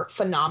Wever are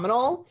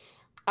phenomenal.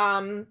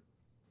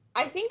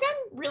 I think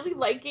I'm really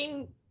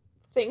liking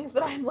things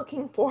that I'm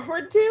looking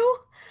forward to.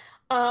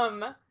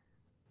 Um,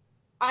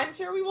 I'm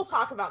sure we will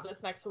talk about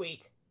this next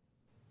week,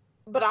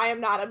 but I am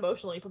not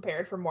emotionally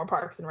prepared for more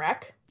Parks and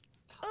Rec.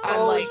 I'm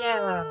Oh like,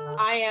 yeah,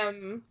 I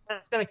am.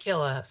 that's gonna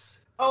kill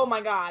us. Oh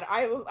my God,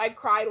 I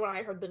cried when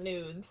I heard the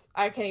news.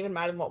 I can't even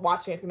imagine what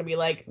watching it's gonna be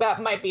like.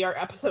 That might be our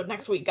episode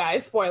next week,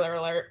 guys. Spoiler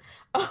alert.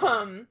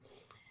 Um,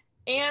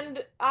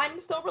 And I'm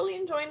still really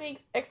enjoying the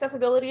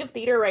accessibility of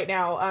theater right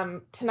now.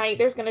 Tonight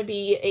there's going to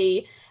be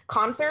a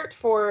concert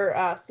for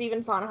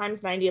Stephen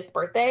Sondheim's 90th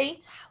birthday,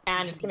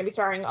 and it's going to be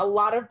starring a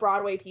lot of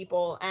Broadway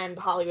people and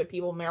Hollywood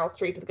people. Meryl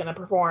Streep is going to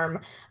perform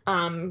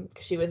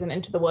because she was in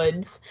Into the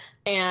Woods,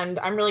 and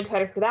I'm really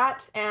excited for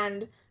that.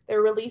 And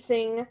they're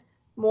releasing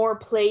more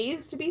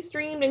plays to be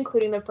streamed,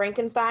 including the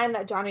Frankenstein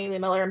that Johnny Lee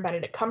Miller and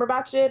Benedict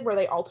Cumberbatch did, where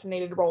they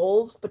alternated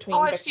roles between.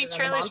 Oh, Victor I've seen and the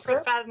trailers monster.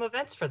 for Fathom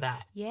Events for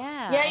that.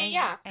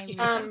 Yeah. I'm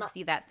excited to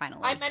see that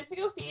finally. I meant to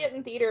go see it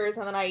in theaters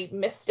and then I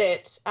missed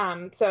it.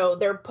 So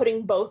they're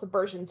putting both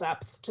versions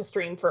up to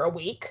stream for a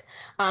week.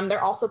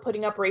 They're also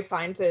putting up Ralph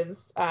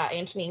Fiennes'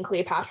 Antony and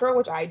Cleopatra,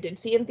 which I did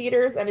see in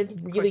theaters and is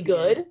really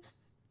good.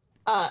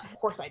 Of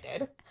course I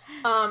did.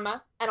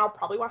 And I'll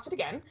probably watch it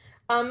again.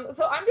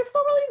 So I'm just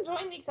still really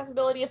enjoying the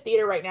accessibility of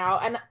theater right now.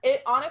 And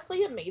it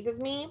honestly amazes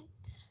me.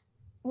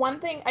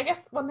 One thing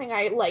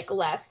I like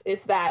less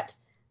is that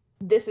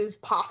this is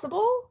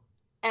possible.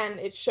 And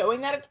it's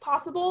showing that it's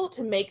possible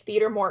to make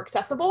theater more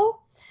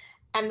accessible.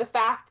 And the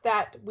fact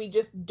that we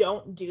just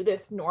don't do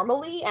this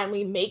normally and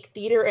we make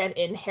theater an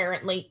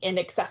inherently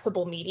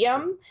inaccessible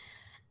medium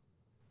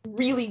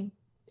really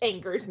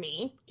angers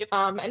me. Yep.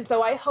 And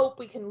so I hope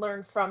we can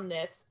learn from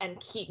this and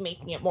keep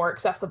making it more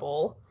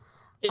accessible.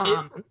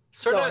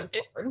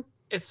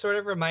 It sort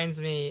of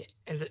reminds me,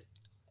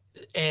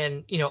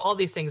 and you know, all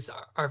these things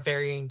are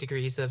varying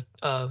degrees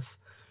of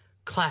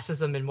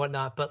classism and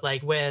whatnot, but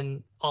like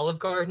when Olive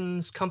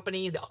Garden's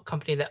company, the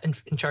company that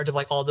in charge of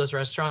like all those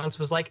restaurants,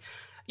 was like,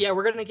 yeah,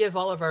 we're gonna give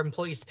all of our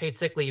employees paid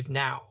sick leave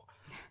now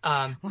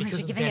because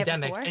of the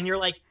pandemic, and you're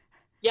like,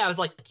 yeah, I was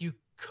like, you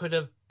could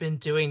have been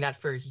doing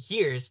that for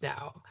years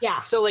now.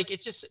 Yeah. So like,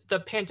 it's just the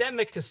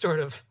pandemic is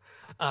sort of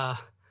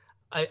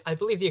I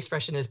believe the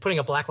expression is putting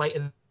a black light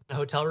in a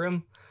hotel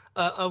room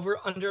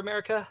under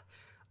America,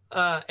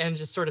 and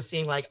just sort of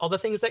seeing like all the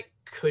things that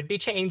could be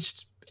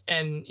changed.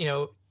 And you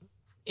know,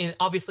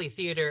 obviously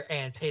theater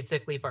and paid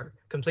sick leave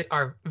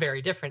are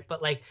very different,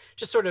 but like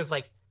just sort of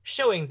like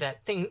showing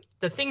that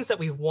the things that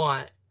we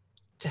want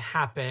to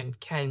happen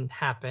can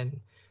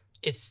happen.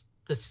 It's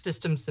the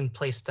systems in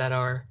place that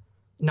are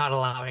not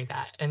allowing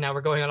that. And now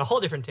we're going on a whole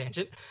different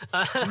tangent.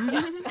 But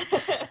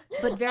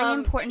very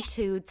important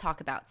to talk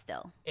about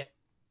still. Yeah.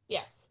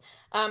 Yes.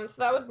 So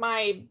that was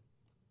my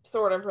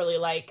sort of really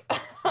like.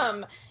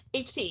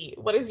 HT,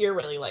 what is your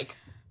really like?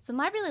 So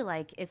my really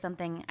like is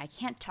something I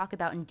can't talk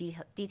about in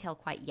detail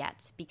quite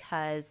yet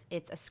because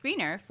it's a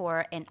screener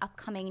for an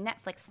upcoming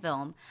Netflix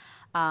film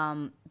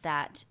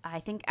that I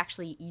think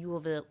actually you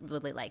will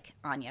really like,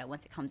 Anya,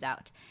 once it comes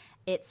out.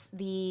 It's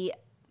the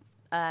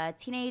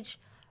teenage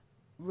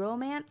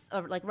romance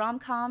or like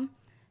rom-com,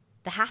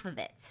 The Half of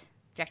It,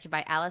 directed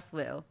by Alice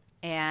Wu.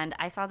 And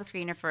I saw the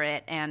screener for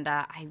it, and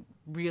I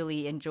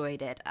really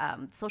enjoyed it.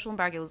 Social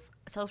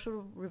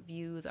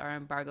reviews are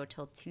embargoed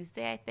till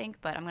Tuesday, I think,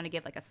 but I'm going to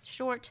give like a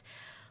short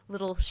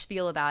little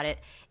spiel about it.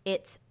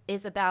 It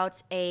is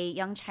about a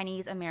young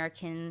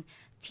Chinese-American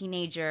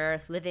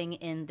teenager living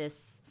in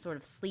this sort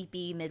of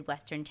sleepy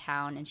Midwestern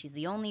town, and she's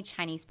the only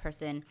Chinese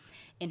person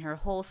in her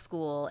whole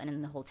school and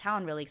in the whole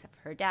town, really, except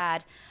for her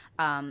dad.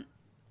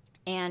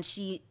 And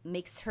she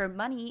makes extra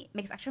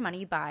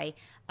money by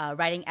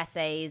writing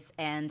essays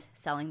and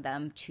selling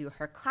them to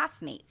her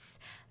classmates,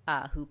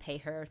 who pay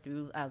her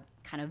through a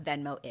kind of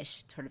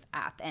Venmo-ish sort of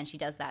app. And she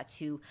does that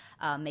to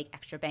make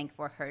extra bank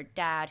for her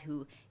dad,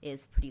 who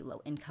is pretty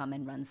low income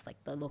and runs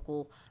like the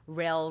local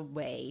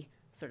railway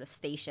sort of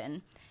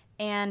station.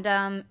 And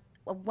at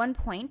one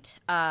point,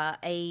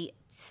 a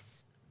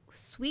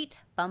sweet,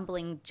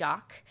 bumbling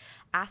jock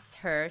asks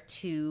her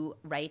to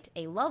write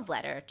a love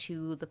letter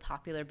to the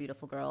popular,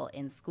 beautiful girl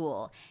in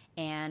school.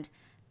 And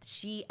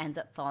she ends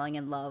up falling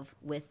in love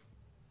with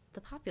the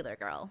popular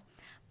girl.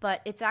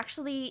 But it's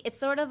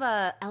sort of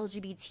a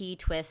LGBT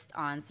twist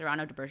on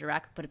Cyrano de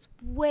Bergerac, but it's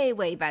way,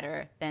 way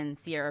better than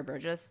Sierra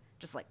Burgess.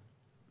 Just like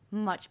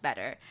much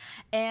better.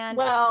 And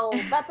well,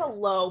 that's a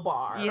low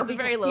bar. It's a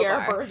very low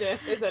Sierra bar.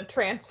 Burgess is a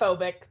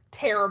transphobic,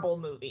 terrible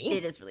movie.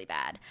 It is really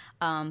bad.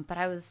 But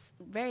I was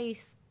very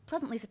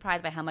pleasantly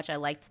surprised by how much I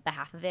liked The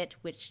Half of It,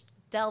 which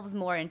delves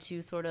more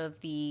into sort of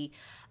the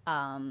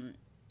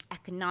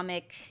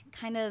economic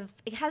kind of,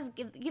 it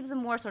gives a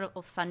more sort of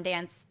dark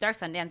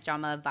Sundance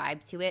drama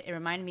vibe to it. It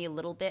reminded me a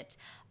little bit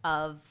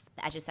of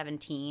The Edge of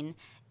 17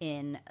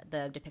 in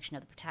the depiction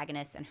of the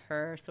protagonist and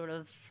her sort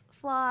of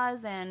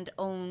flaws and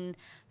own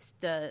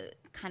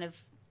kind of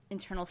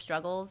internal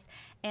struggles.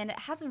 And it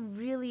has a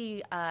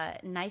really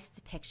nice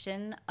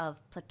depiction of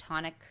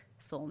platonic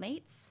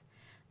soulmates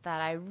that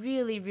I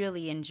really,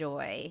 really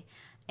enjoy.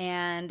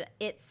 And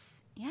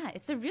it's Yeah,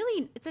 it's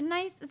really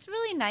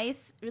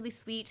nice, really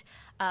sweet.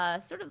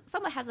 Sort of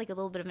somewhat has like a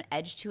little bit of an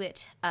edge to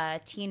it.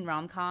 Teen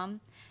rom-com,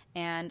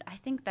 and I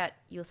think that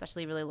you'll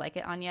especially really like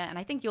it, Anya, and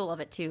I think you'll love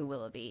it too,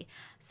 Willoughby.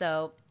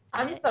 So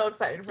I'm so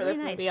excited for this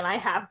movie, and I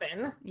have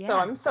been. Yeah. So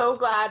I'm so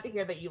glad to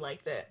hear that you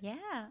liked it.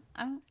 Yeah,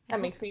 that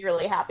makes me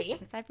really happy. I'm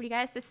excited for you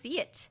guys to see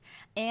it,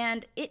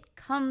 and it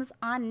comes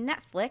on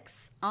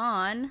Netflix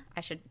on.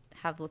 I should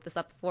have looked this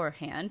up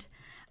beforehand.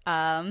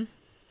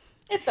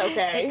 It's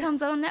okay. It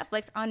comes out on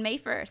Netflix on May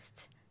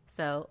 1st.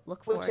 So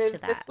look forward to that. Which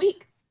is this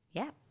week.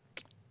 Yeah.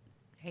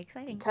 Very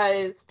exciting.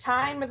 Because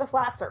time is a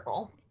flat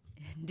circle.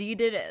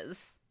 Indeed it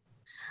is.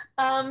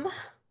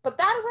 But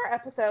that is our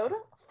episode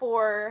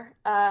for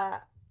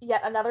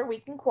yet another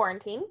week in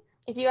quarantine.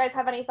 If you guys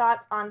have any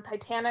thoughts on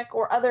Titanic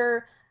or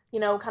other,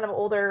 kind of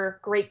older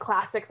great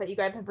classics that you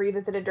guys have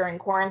revisited during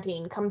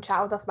quarantine, come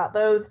chat with us about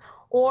those,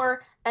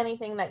 or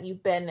anything that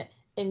you've been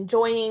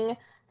enjoying,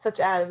 such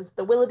as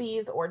the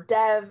Willoughbys or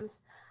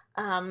Devs,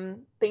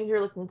 things you're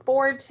looking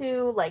forward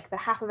to, like the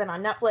half of it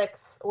on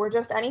Netflix, or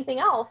just anything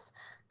else.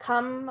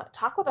 Come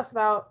talk with us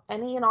about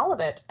any and all of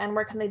it. And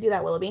where can they do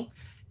that, Willoughby?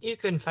 You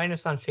can find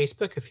us on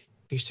Facebook if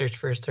you search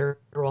for us there.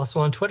 We're also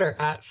on Twitter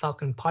at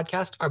Falcon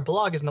Podcast. Our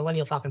blog is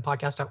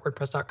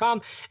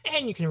millennialfalconpodcast.wordpress.com,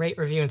 and you can rate,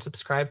 review, and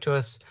subscribe to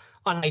us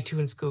on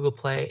iTunes, Google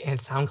Play, and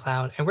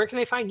SoundCloud. And where can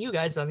they find you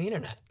guys on the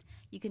internet?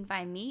 You can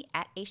find me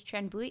at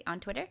HTrendBui on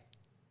Twitter.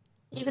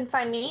 You can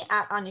find me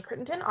at Anya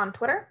Crittenton on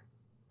Twitter.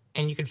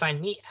 And you can find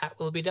me at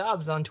Willoughby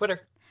Dobbs on Twitter.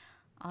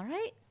 All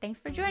right. Thanks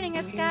for joining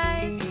us,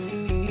 guys.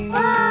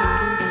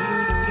 Bye!